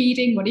 What are you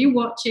reading? What are you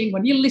watching?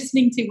 What are you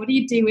listening to? What are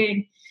you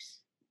doing?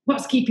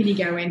 What's keeping you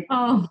going?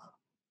 Oh,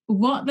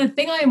 the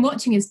thing I am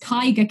watching is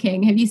Tiger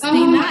King. Have you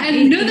seen that?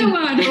 Another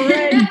one.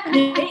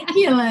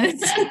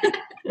 Ridiculous.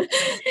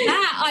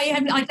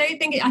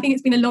 I think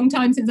it's been a long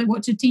time since I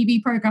watched a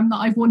TV program that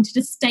I've wanted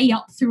to stay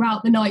up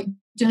throughout the night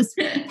just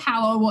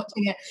power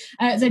watching it.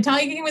 So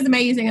Tiger King was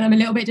amazing, and I'm a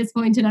little bit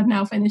disappointed I've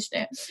now finished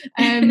it.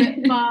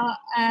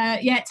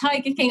 But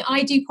Tiger King,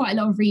 I do quite a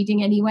lot of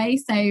reading anyway,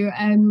 so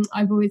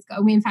I've always got,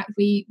 in fact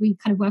we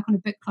kind of work on a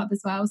book club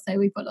as well, so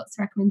we've got lots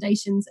of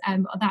recommendations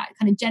on that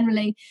kind of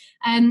generally.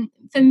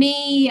 For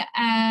me,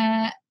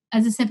 as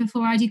I said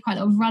before, I do quite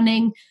a lot of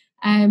running.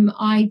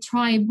 I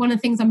try, one of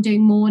the things I'm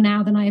doing more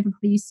now than I ever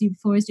probably used to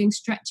before is doing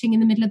stretching in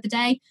the middle of the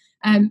day,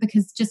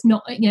 because just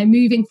not,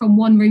 moving from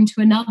one room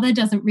to another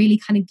doesn't really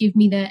kind of give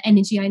me the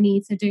energy I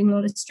need. So doing a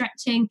lot of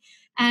stretching.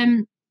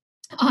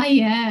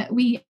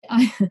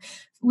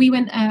 We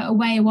went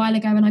away a while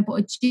ago and I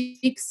bought a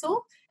jigsaw.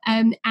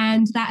 And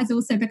that has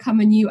also become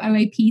a new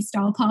OAP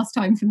style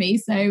pastime for me.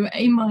 So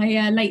in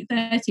my late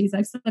 30s,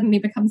 I've suddenly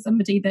become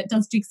somebody that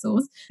does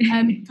jigsaws,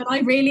 but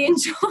I really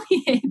enjoy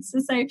it.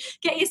 So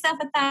get yourself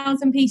a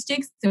 1,000-piece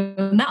jigsaw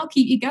and that'll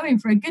keep you going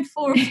for a good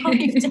 4 or 5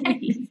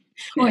 days.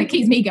 Or it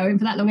keeps me going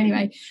for that long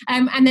anyway.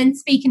 And then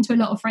speaking to a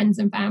lot of friends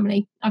and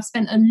family. I've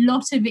spent a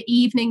lot of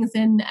evenings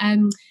and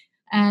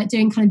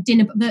doing kind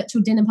of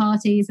virtual dinner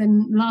parties,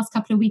 and the last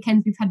couple of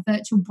weekends we've had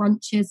virtual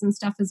brunches and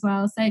stuff as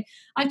well. So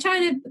I'm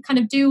trying to kind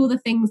of do all the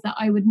things that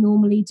I would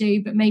normally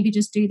do, but maybe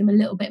just do them a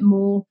little bit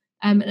more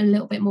and a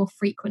little bit more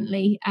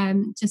frequently,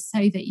 just so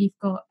that you've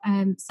got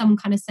some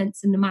kind of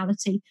sense of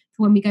normality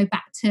for when we go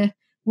back to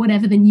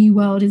whatever the new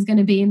world is going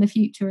to be in the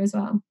future as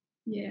well.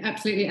 Yeah,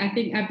 absolutely. I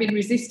think I've been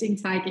resisting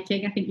Tiger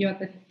King. I think you're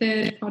the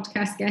third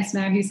podcast guest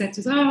now who said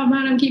to us, oh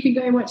man, I'm keeping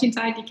going watching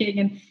Tiger King,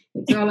 and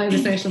it's all over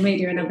social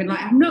media, and I've been like,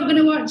 I'm not going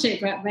to watch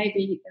it, but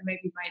maybe my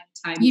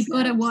time. You've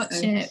got to watch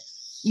it.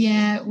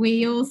 Yeah,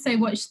 we also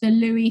watched the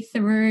Louis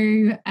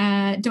Theroux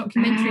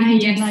documentary he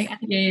did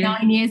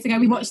 9 years ago.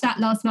 We watched that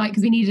last night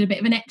because we needed a bit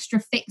of an extra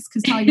fix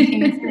because Tiger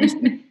King had finished.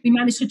 We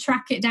managed to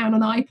track it down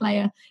on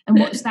iPlayer and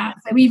watch that.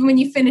 So even when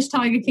you finish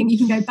Tiger King, you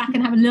can go back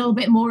and have a little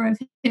bit more of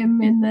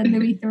him in the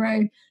Louis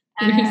Theroux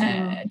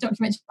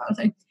documentary.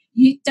 So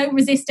you don't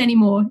resist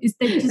anymore. That's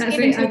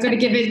it. I've got to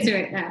give into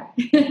it now.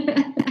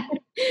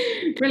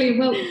 Brilliant.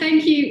 Well,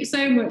 thank you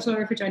so much,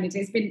 Laura, for joining us.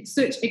 It's been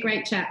such a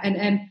great chat.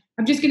 And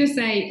I'm just going to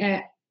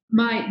say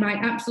my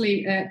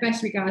absolute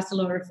best regards to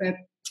Laura for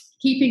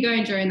keeping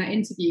going during that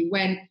interview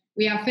when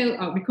we are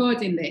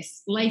recording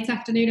this late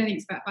afternoon. I think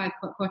it's about 5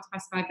 o'clock,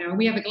 5:15 now. And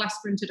we have a glass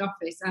fronted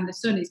office and the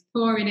sun is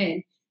pouring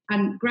in.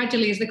 And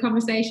gradually, as the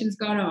conversation's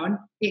gone on,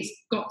 it's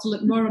got to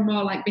look more and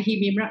more like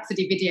Bohemian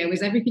Rhapsody video,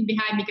 as everything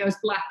behind me goes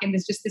black and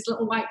there's just this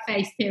little white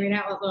face peering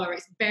out at Laura.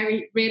 It's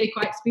really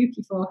quite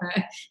spooky for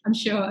her, I'm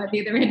sure, at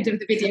the other end of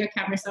the video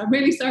camera. So I'm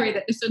really sorry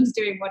that the sun's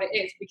doing what it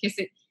is, because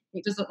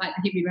It does look like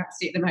the Bohemian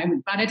Rhapsody at the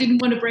moment, but I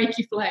didn't want to break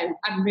your flow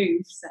and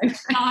move. So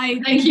I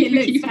think it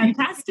looks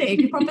fantastic.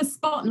 A proper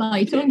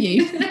spotlight on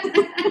you.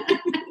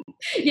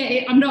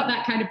 Yeah, I'm not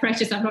that kind of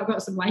precious. I've not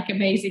got some like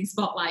amazing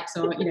spotlights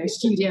or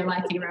studio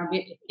lighting around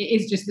me.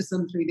 It is just the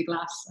sun through the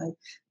glass. So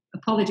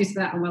apologies for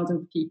that, and well done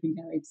for keeping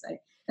going. So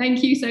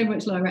thank you so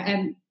much, Laura,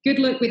 and good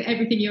luck with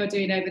everything you're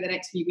doing over the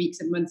next few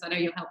weeks and months. I know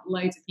you'll help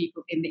loads of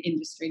people in the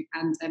industry,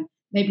 and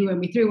maybe when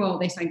we're through all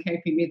this and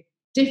coping with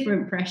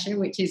different pressure,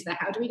 which is the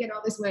how do we get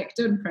all this work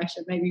done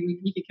pressure, maybe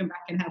you could come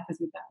back and help us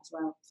with that as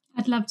well.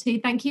 I'd love to.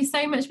 Thank you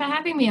so much for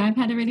having me. I've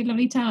had a really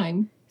lovely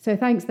time. So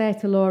thanks there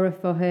to Laura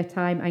for her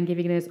time and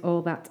giving us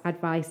all that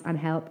advice and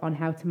help on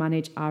how to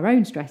manage our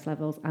own stress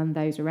levels and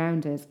those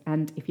around us.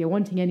 And if you're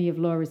wanting any of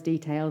Laura's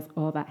details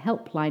or that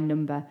helpline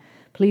number,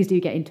 please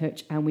do get in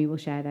touch and we will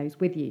share those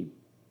with you.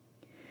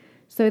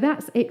 So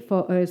that's it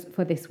for us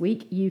for this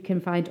week. You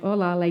can find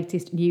all our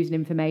latest news and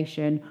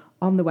information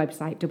on the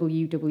website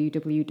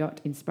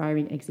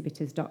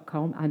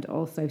www.inspiringexhibitors.com, and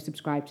also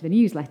subscribe to the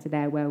newsletter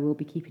there, where we'll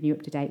be keeping you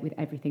up to date with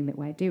everything that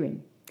we're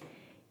doing.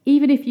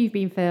 Even if you've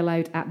been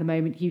furloughed at the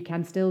moment, you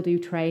can still do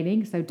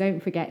training, so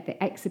don't forget the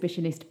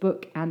Exhibitionist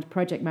book and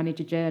Project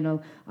Manager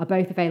Journal are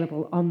both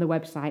available on the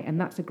website, and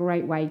that's a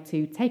great way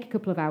to take a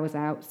couple of hours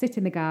out, sit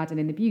in the garden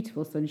in the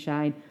beautiful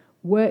sunshine,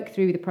 work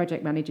through the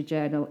Project Manager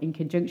Journal in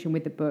conjunction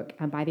with the book,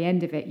 and by the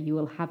end of it you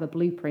will have a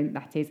blueprint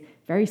that is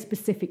very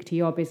specific to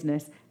your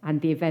business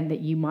and the event that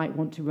you might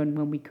want to run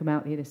when we come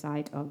out the other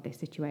side of this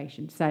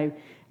situation. So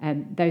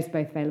those are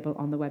both available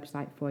on the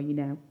website for you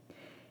now.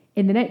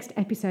 In the next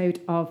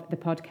episode of the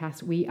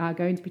podcast, we are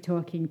going to be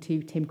talking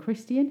to Tim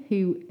Christian,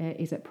 who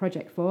is at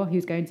Project 4,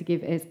 who's going to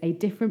give us a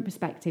different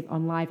perspective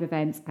on live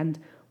events and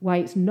why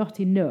it's not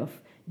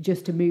enough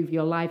just to move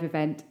your live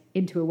event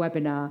into a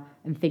webinar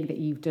and think that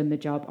you've done the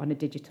job on a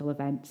digital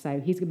event. So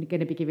he's going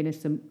to be giving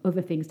us some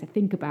other things to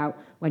think about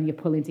when you're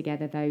pulling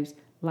together those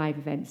live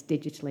events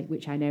digitally,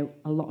 which I know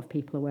a lot of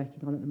people are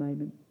working on at the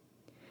moment.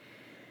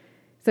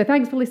 So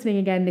thanks for listening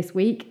again this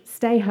week.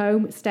 Stay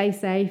home, stay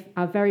safe.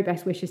 Our very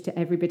best wishes to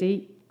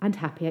everybody, and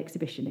happy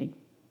exhibitioning.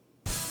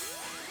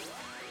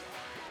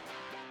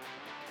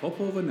 Hop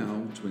over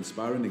now to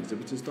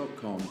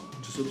inspiringexhibitors.com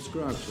to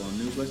subscribe to our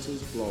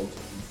newsletters, blogs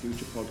and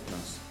future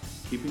podcasts,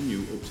 keeping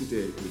you up to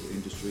date with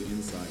industry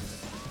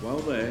insights. While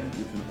there,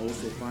 you can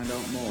also find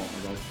out more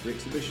about The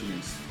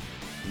Exhibitionist,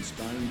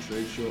 inspiring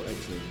trade show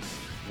excellence.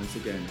 Once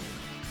again,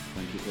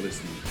 thank you for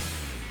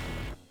listening.